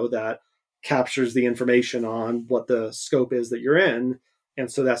macro that captures the information on what the scope is that you're in.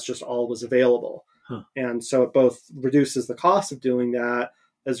 And so that's just all was available. And so it both reduces the cost of doing that,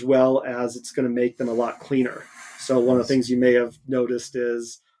 as well as it's going to make them a lot cleaner. So one of the things you may have noticed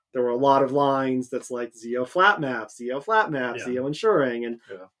is there were a lot of lines that's like ZIO flat maps, ZIO ensuring, and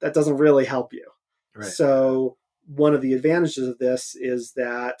that doesn't really help you. Right. So one of the advantages of this is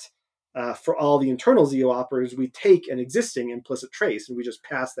that for all the internal ZIO operators, we take an existing implicit trace and we just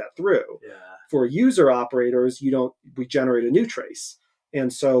pass that through. Yeah. For user operators, we generate a new trace.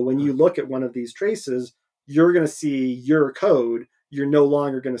 And so when you look at one of these traces, you're going to see your code. You're no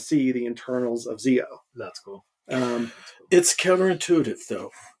longer going to see the internals of ZIO. That's cool. It's counterintuitive,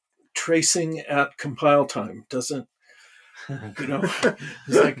 though. Tracing at compile time doesn't, it's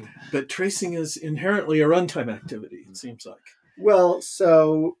like, but tracing is inherently a runtime activity, it seems like. Well,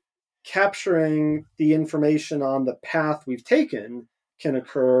 so capturing the information on the path we've taken can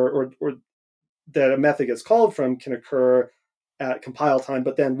occur, or that a method gets called from can occur at compile time,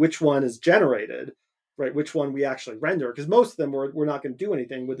 but then which one is generated, right? Which one we actually render, because most of them we're not going to do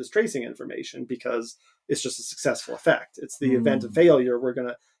anything with this tracing information because it's just a successful effect. It's the event of failure. We're going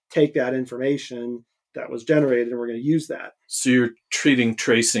to take that information that was generated and we're going to use that. So you're treating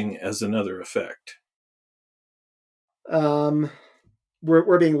tracing as another effect.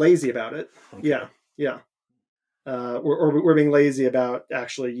 We're being lazy about it. Okay. Yeah. We're being lazy about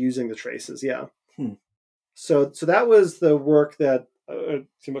actually using the traces. Yeah. So that was the work that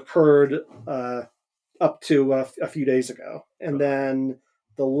occurred up to a few days ago. And then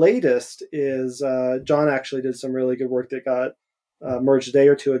the latest is John actually did some really good work that got merged a day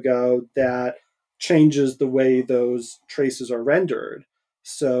or two ago that changes the way those traces are rendered.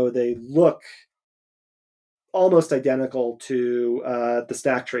 So they look almost identical to the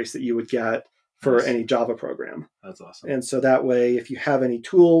stack trace that you would get for any Java program. That's awesome. And so that way, if you have any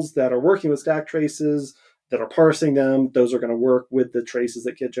tools that are working with stack traces, that are parsing them, those are going to work with the traces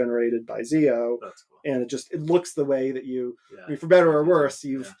that get generated by ZIO. That's cool. And it looks the way that I mean, for better or worse,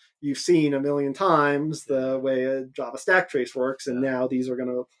 you've seen a million times the way a Java stack trace works, and now these are going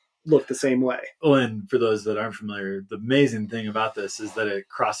to look the same way. Well, and for those that aren't familiar, the amazing thing about this is that it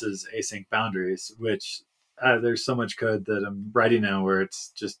crosses async boundaries, which there's so much code that I'm writing now where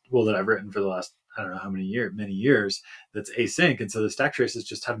it's just, that I've written for the last, I don't know how many years, that's async. And so the stack traces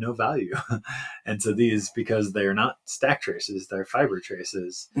just have no value. And so these, because they're not stack traces, they're fiber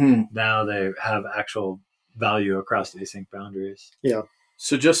traces, now they have actual value across async boundaries. Yeah.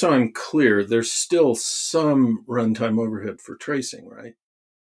 So just so I'm clear, there's still some runtime overhead for tracing, right?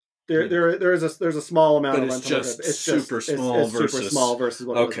 There's a small amount but of it's runtime just overhead. super small versus super small versus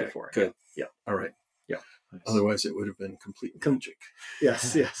what it was before. Good. Yeah. All right. Yeah. Nice. Otherwise, it would have been complete magic.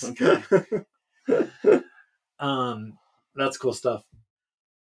 Yes. Okay. That's cool stuff.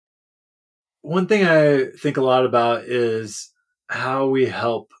 One thing I think a lot about is how we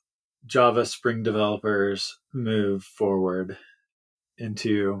help Java Spring developers move forward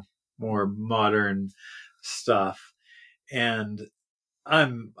into more modern stuff. And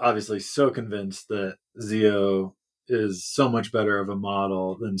I'm obviously so convinced that ZIO is so much better of a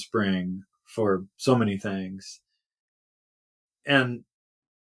model than Spring for so many things. And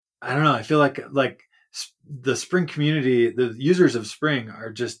I don't know, I feel like the Spring community, the users of Spring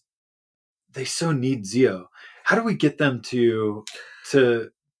are just, they so need ZIO. How do we get them to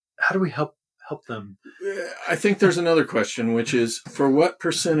how do we help them? I think there's another question, which is, for what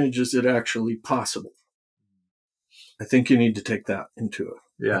percentage is it actually possible? I think you need to take that into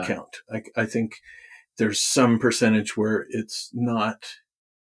account. I think there's some percentage where it's not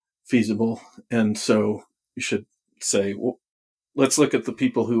feasible. And so you should say, well, let's look at the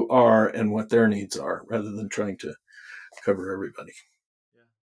people who are and what their needs are, rather than trying to cover everybody.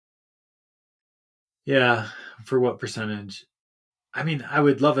 Yeah. For what percentage? I mean, I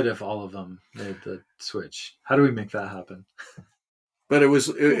would love it if all of them made the switch. How do we make that happen? But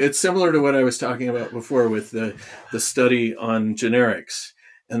it's similar to what I was talking about before with the study on generics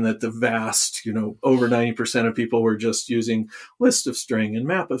and that the vast, over 90% of people were just using list of string and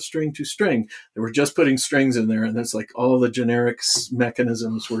map of string to string. They were just putting strings in there, and it's like all the generic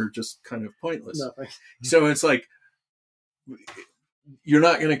mechanisms were just kind of pointless. Nothing. So it's like, you're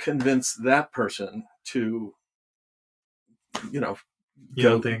not going to convince that person to,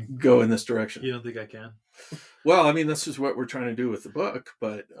 go in this direction. You don't think I can? Well, I mean, this is what we're trying to do with the book,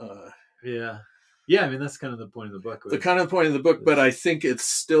 but yeah. I mean, that's kind of the point of the book. But I think it's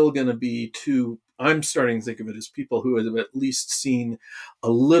still going to be I'm starting to think of it as people who have at least seen a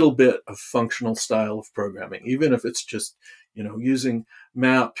little bit of functional style of programming, even if it's just, using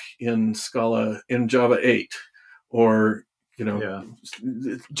map in Scala in Java 8, or,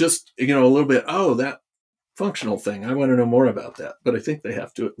 just, a little bit, that functional thing. I want to know more about that. But I think they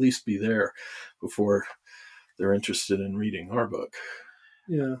have to at least be there before they're interested in reading our book.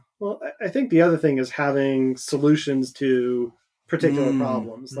 Yeah. Well, I think the other thing is having solutions to particular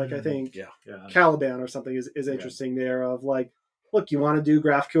problems. Like, I think Caliban or something is interesting there, of like, look, you want to do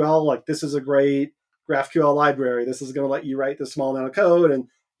GraphQL, like this is a great GraphQL library. This is going to let you write this small amount of code, and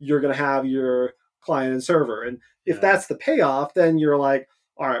you're going to have your client and server. And if that's the payoff, then you're like,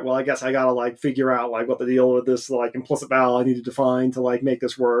 all right, well, I guess I got to like figure out like what the deal with this like implicit val I need to define to like make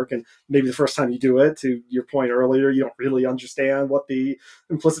this work. And maybe the first time you do it, to your point earlier, you don't really understand what the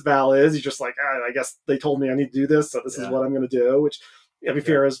implicit val is. You're just like, I guess they told me I need to do this, so this is what I'm going to do, which, to be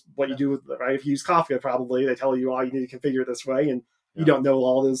fair, is what you do with, right? If you use Kafka, probably they tell you, you need to configure it this way, and you don't know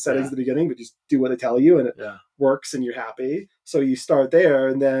all those settings at the beginning, but just do what they tell you, and it works, and you're happy. So you start there,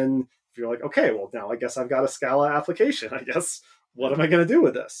 and then if you're like, okay, well, now I guess I've got a Scala application. I guess, what am I going to do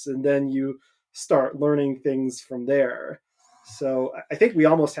with this? And then you start learning things from there. So I think we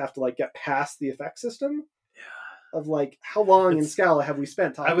almost have to like get past the effect system of like, how long in Scala have we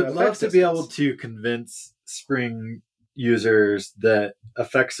spent talking about I would love to be able to convince Spring users that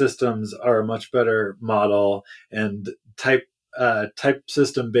effect systems are a much better model, and type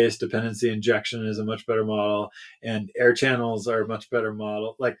system based dependency injection is a much better model, and air channels are a much better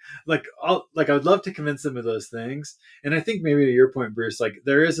model. I would love to convince them of those things. And I think maybe to your point, Bruce, like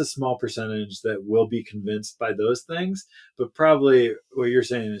there is a small percentage that will be convinced by those things, but probably what you're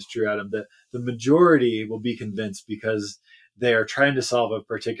saying is true, Adam, that the majority will be convinced because they are trying to solve a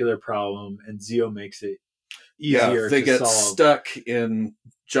particular problem, and Zio makes it easier they to get solve. Stuck in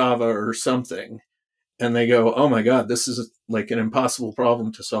Java or something, and they go, oh my God, this is like an impossible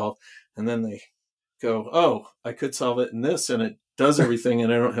problem to solve. And then they go, oh, I could solve it in this, and it does everything,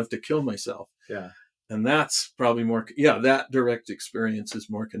 and I don't have to kill myself. Yeah. And that's probably more, that direct experience is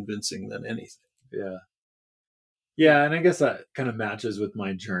more convincing than anything. Yeah. Yeah. And I guess that kind of matches with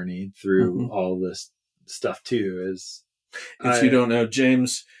my journey through all this stuff too, is if you don't know,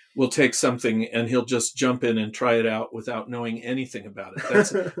 James will take something and he'll just jump in and try it out without knowing anything about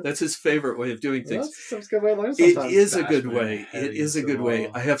it. That's his favorite way of doing things. That's a good way to learn sometimes. It is a good way. It is a good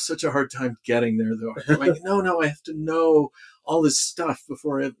way. I have such a hard time getting there, though. I'm like, no, I have to know all this stuff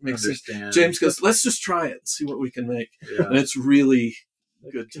before it makes sense. James goes, let's just try it and see what we can make. Yeah. And it's really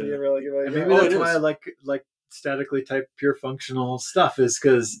good to. Really good way. Maybe that's why I like statically typed pure functional stuff, is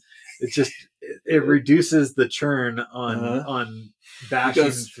because it reduces the churn on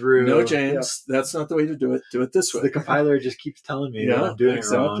bashing through. No, James, that's not the way to do it. Do it this way. The compiler just keeps telling me that I'm doing it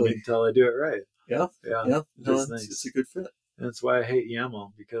wrong until I do it right. Yeah. No, nice. It's a good fit. And that's why I hate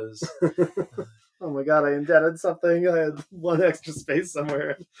YAML, because oh my God, I indented something. I had one extra space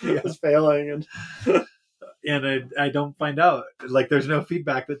somewhere. It was failing, and I don't find out. Like, there's no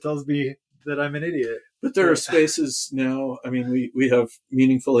feedback that tells me that I'm an idiot. But there are spaces now. I mean, we have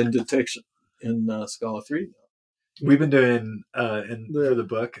meaningful indentation in Scala 3 now. We've been doing for the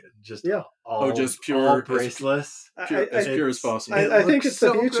book just pure, all braceless, as pure as possible. I think it's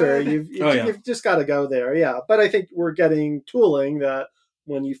the future. You've just got to go there, But I think we're getting tooling that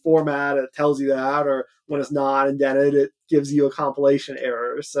when you format, it tells you that, or when it's not indented, it gives you a compilation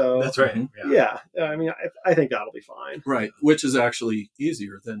error. So that's right. Yeah. I mean, I think that'll be fine. Right, which is actually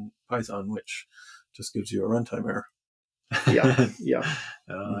easier than Python, which just gives you a runtime error. Yeah.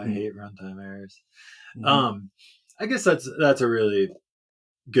 I hate runtime errors. I guess that's a really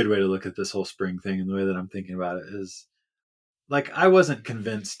good way to look at this whole Spring thing, and the way that I'm thinking about it is, like, I wasn't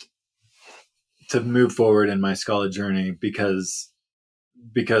convinced to move forward in my Scala journey because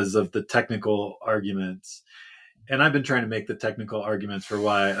of the technical arguments. And I've been trying to make the technical arguments for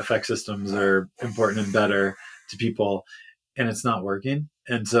why effect systems are important and better to people, and it's not working.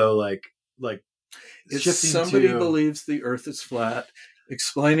 And so like if somebody believes the earth is flat,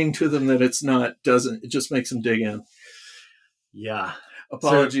 explaining to them that it's not it just makes them dig in. Yeah.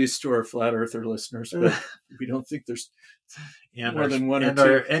 Apologies to our flat earther listeners, but we don't think there's more than one or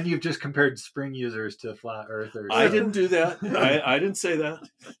two. And you've just compared spring users to flat earthers. I didn't do that. I didn't say that.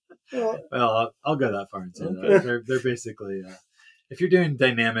 Well, I'll go that far and say that. They're basically, if you're doing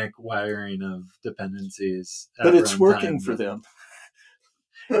dynamic wiring of dependencies. But it's working for them.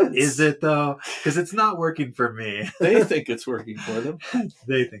 Is it though? Because it's not working for me. They think it's working for them.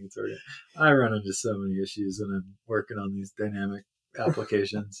 They think it's working. I run into so many issues when I'm working on these dynamic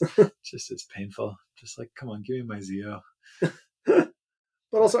applications. It's painful. Just like, come on, give me my Zio. But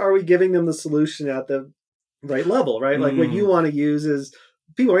also, are we giving them the solution at the right level, right? Like what you want to use is,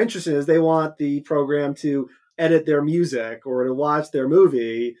 people are interested is they want the program to edit their music or to watch their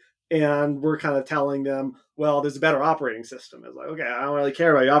movie. And we're kind of telling them, well, there's a better operating system. It's like, okay, I don't really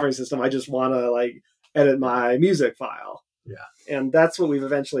care about your operating system. I just want to like edit my music file. Yeah. And that's what we've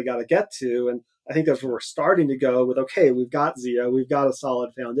eventually got to get to. And I think that's where we're starting to go with, okay, we've got Zio, we've got a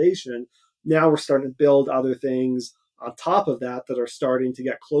solid foundation. Now we're starting to build other things on top of that that are starting to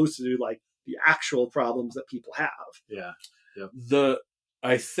get closer to like the actual problems that people have. Yeah. Yep.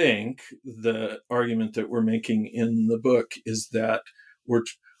 I think the argument that we're making in the book is that we're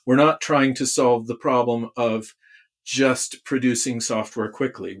not trying to solve the problem of just producing software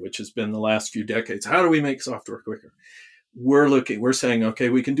quickly, which has been the last few decades. How do we make software quicker? We're saying, okay,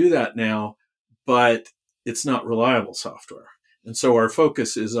 we can do that now, but it's not reliable software. And so our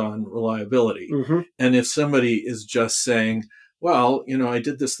focus is on reliability. Mm-hmm. And if somebody is just saying, well, I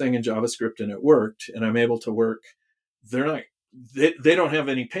did this thing in JavaScript and it worked and I'm able to work, they don't have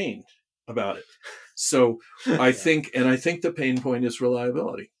any pain about it. So I think the pain point is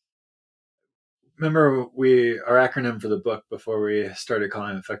reliability. Remember, our acronym for the book before we started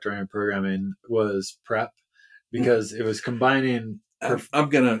calling it Effect-Oriented Programming was PREP, because it was combining. I'm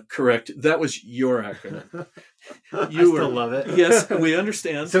going to correct. That was your acronym. I still love it. Yes, we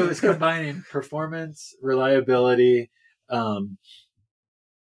understand. So it was combining performance, reliability,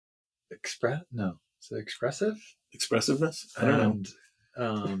 expressiveness. I don't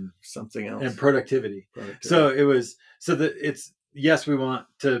know. Something else, and productivity. So yes, we want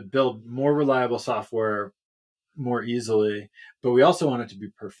to build more reliable software more easily, but we also want it to be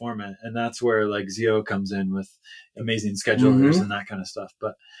performant, and that's where like Zio comes in with amazing schedulers and that kind of stuff.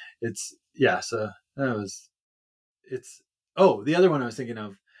 But the other one I was thinking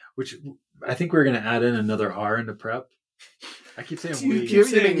of, which I think we're going to add in another R into prep. I keep saying we. You keep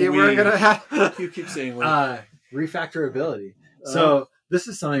saying we. Refactorability. So this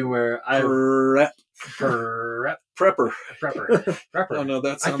is something where Prepper. Oh no,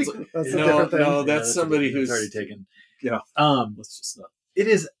 that sounds like that's a different thing. No, that's somebody who's already taken. Yeah. Let's just not. It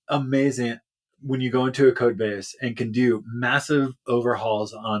is amazing when you go into a code base and can do massive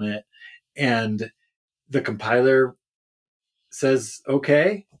overhauls on it, and the compiler says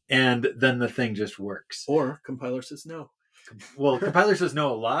okay, and then the thing just works. Or compiler says no. Well, compiler says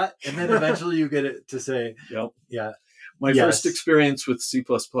no a lot, and then eventually you get it to say, yep. Yeah. My first experience with C++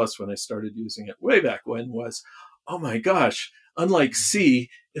 when I started using it way back when was, oh my gosh, unlike C,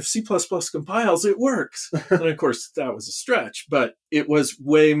 if C++ compiles, it works. And of course, that was a stretch, but it was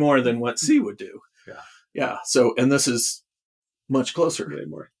way more than what C would do. Yeah. So, and this is much closer. Way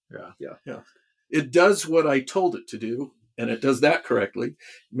more. Yeah. It does what I told it to do, and it does that correctly. It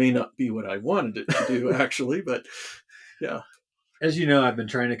may not be what I wanted it to do, actually, but yeah. As you know, I've been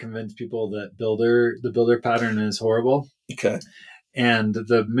trying to convince people that the builder pattern is horrible. Okay. And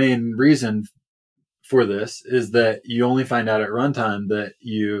the main reason for this is that you only find out at runtime that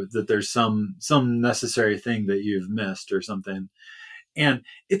there's some necessary thing that you've missed or something. And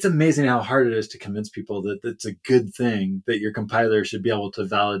it's amazing how hard it is to convince people that it's a good thing that your compiler should be able to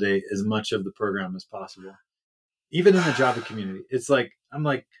validate as much of the program as possible. Even in the Java community. It's like, I'm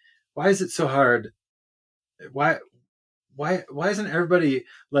like, why is it so hard? Why isn't everybody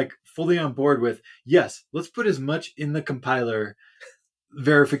like fully on board with, yes, let's put as much in the compiler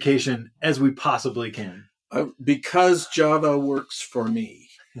verification as we possibly can? Because Java works for me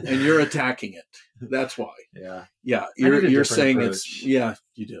and you're attacking it. That's why. Yeah. You're saying approach. It's, yeah,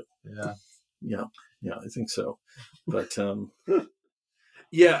 you do. Yeah. I think so. But,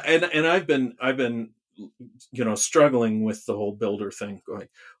 yeah. And I've been, struggling with the whole builder thing, going,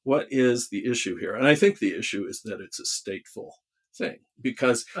 what is the issue here? And I think the issue is that it's a stateful thing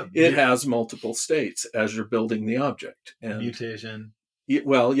because it has multiple states as you're building the object. And mutation.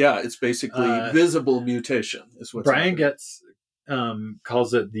 It's basically visible mutation is what Brian Getz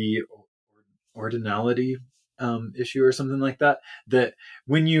calls it the ordinality issue or something like that. That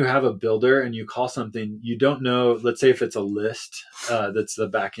when you have a builder and you call something, you don't know. Let's say if it's a list that's the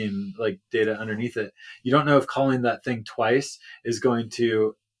backing like data underneath it, you don't know if calling that thing twice is going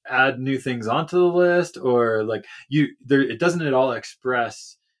to add new things onto the list, or like it doesn't at all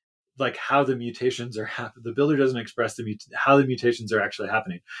express like how the mutations are happening. The builder doesn't express how the mutations are actually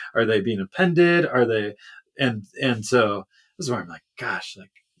happening. Are they being appended? Are they, and so this is where I'm like, gosh,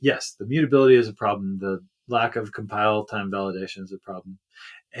 like, yes, the mutability is a problem. The lack of compile time validation is a problem.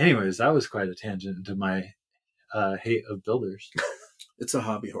 Anyways, that was quite a tangent into my hate of builders. It's a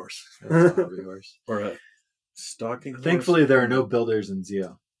hobby horse. That's a hobby horse. Or a stalking horse. Thankfully, there are no builders in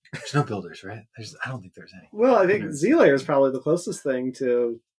Zio. There's no builders, right? I don't think there's any. Well, I think Z-Layer is probably the closest thing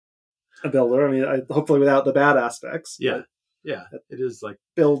to a builder. I mean, hopefully without the bad aspects. Yeah, yeah, it is like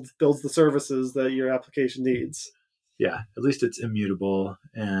builds the services that your application needs. Yeah, at least it's immutable,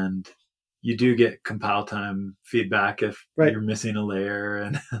 and you do get compile time feedback if you're missing a layer.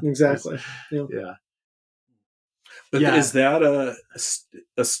 And exactly. Yeah. But is that a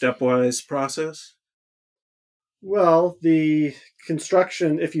stepwise process? Well, the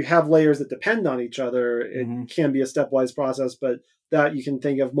construction, if you have layers that depend on each other, it can be a stepwise process, but that you can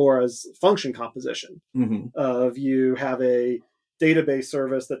think of more as function composition. Of you have a database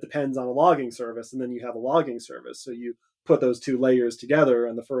service that depends on a logging service, and then you have a logging service. So you put those two layers together,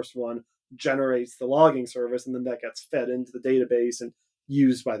 and the first one generates the logging service, and then that gets fed into the database and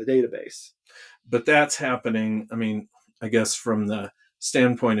used by the database. But that's happening, I mean, I guess from the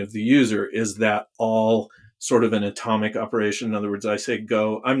standpoint of the user, is that all sort of an atomic operation? In other words, I say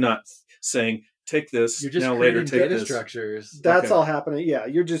go, I'm not saying take this, you're just now later take data this. Structures. That's all happening. Yeah,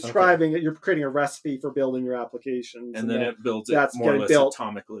 you're describing it. You're creating a recipe for building your application. And then it builds it more or less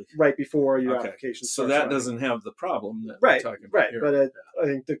atomically. Right before your application starts. So that doesn't have the problem that we're talking about Right, here. But I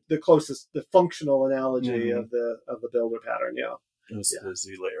think the functional analogy of the builder pattern, It's the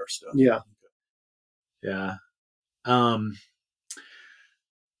Z-Layer stuff. Yeah. Yeah.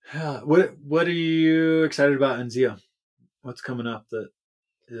 What are you excited about in Zio? What's coming up that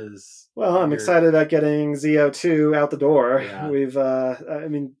is? Well, I'm excited about getting Zio 2 out the door. Yeah. We've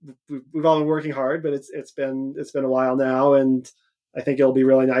we've all been working hard, but it's been a while now, and I think it'll be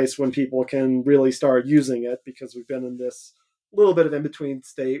really nice when people can really start using it, because we've been in this little bit of in-between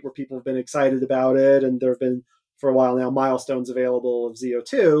state where people have been excited about it, and there have been for a while now milestones available of Zio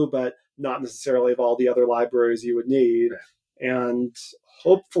 2, but not necessarily of all the other libraries you would need. Right. And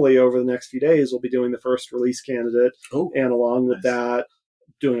hopefully over the next few days, we'll be doing the first release candidate. And along with that,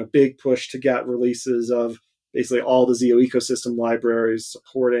 doing a big push to get releases of basically all the Zio ecosystem libraries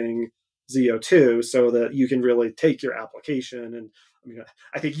supporting Zio 2, so that you can really take your application. And I mean,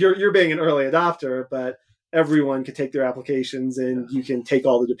 I think you're being an early adopter, but everyone can take their applications, and you can take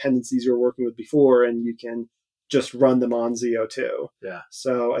all the dependencies you were working with before, and you can just run them on Zio 2. Yeah.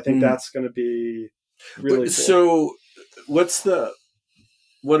 So I think that's going to be really cool. So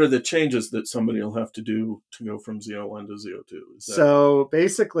what are the changes that somebody will have to do to go from Zio 1 to Zio 2? So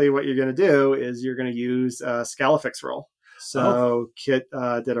basically what you're going to do is you're going to use a Scalafix rule. So Kit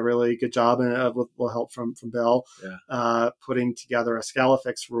did a really good job, and with help from Bill, putting together a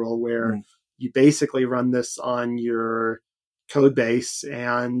Scalafix rule where you basically run this on your code base,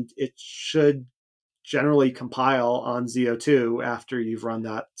 and it should generally compile on Zio 2 after you've run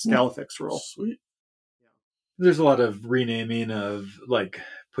that Scalafix rule. Sweet. There's a lot of renaming of like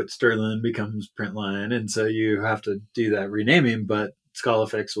put Sterling becomes Printline, and so you have to do that renaming, but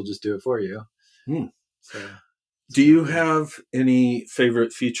Scalafix will just do it for you. So, do you have any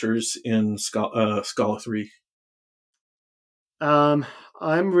favorite features in Scala 3? I'm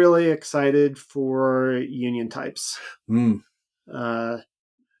really excited for union types. When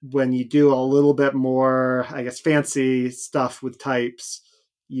you do a little bit more, I guess, fancy stuff with types,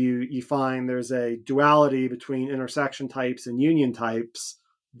 you find there's a duality between intersection types and union types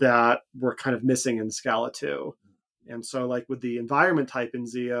that we're kind of missing in Scala 2. And so like with the environment type in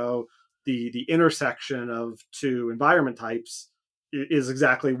Zio, the intersection of two environment types is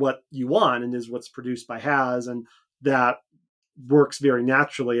exactly what you want and is what's produced by HAS, and that works very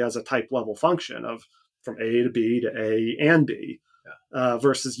naturally as a type level function of from A to B to A and B,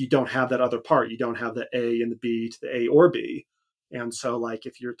 versus you don't have that other part. You don't have the A and the B to the A or B. And so like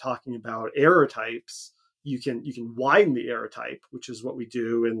if you're talking about error types, you can widen the error type, which is what we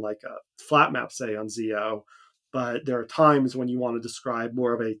do in like a flat map, say, on Zio. But there are times when you want to describe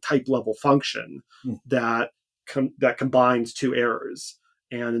more of a type level function that combines two errors.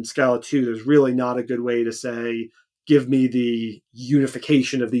 And in Scala 2, there's really not a good way to say, give me the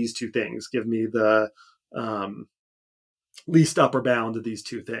unification of these two things. Give me the least upper bound of these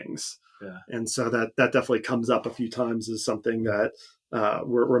two things. Yeah. And so that definitely comes up a few times as something that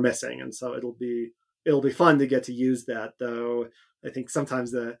we're missing. And so it'll be fun to get to use that, though. I think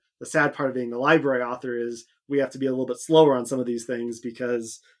sometimes the sad part of being the library author is we have to be a little bit slower on some of these things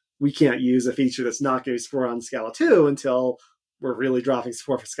because we can't use a feature that's not going to be support on Scala 2 until we're really dropping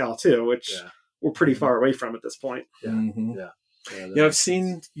support for Scala 2, which we're pretty far away from at this point. Yeah, I've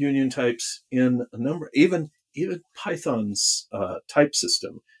seen union types in a number, even Python's type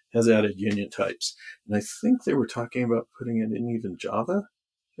system has added union types. And I think they were talking about putting it in even Java,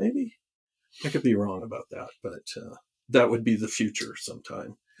 maybe. I could be wrong about that, but that would be the future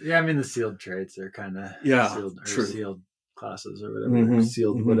sometime. Yeah, I mean, the sealed traits are kind of sealed classes or whatever,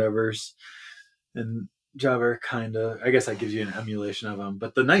 sealed whatevers. And Java kind of, I guess that gives you an emulation of them.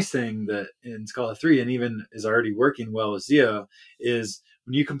 But the nice thing that in Scala 3, and even is already working well with Zio, is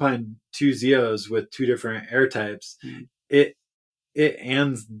when you combine two Zios with two different air types, it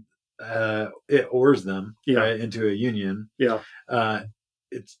ORs them right, into a union.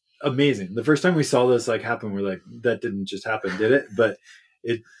 It's amazing. The first time we saw this happen, we're like, that didn't just happen, did it? But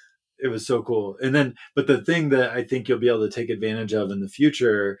it was so cool. And then, but the thing that I think you'll be able to take advantage of in the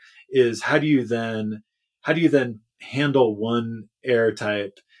future is how do you then handle one air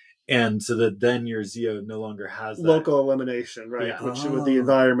type, and so that then your Zio no longer has that local elimination, right? Yeah. Which with the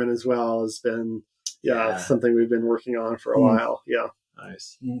environment as well has been something we've been working on for a while. Yeah.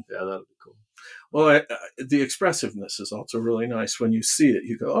 Nice. Yeah, that'll be cool. Well, the expressiveness is also really nice. When you see it,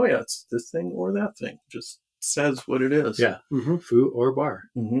 you go, oh, yeah, it's this thing or that thing. Just says what it is. Yeah. Foo or bar.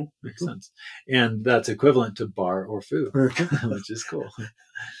 Makes sense. And that's equivalent to bar or foo, which is cool.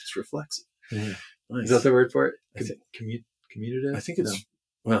 It's reflexive. Yeah. Nice. Is that the word for it? Commutative? I think it's,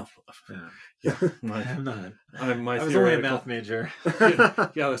 well, I'm not. I was only a math major. Yeah,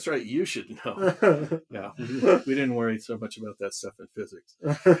 that's right. You should know. Yeah. We didn't worry so much about that stuff in physics.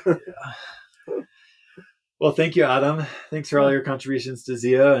 Well, thank you, Adam. Thanks for all your contributions to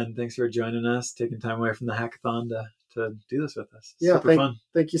Zio, and thanks for joining us, taking time away from the hackathon to do this with us. Super fun.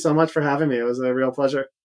 Thank you so much for having me. It was a real pleasure.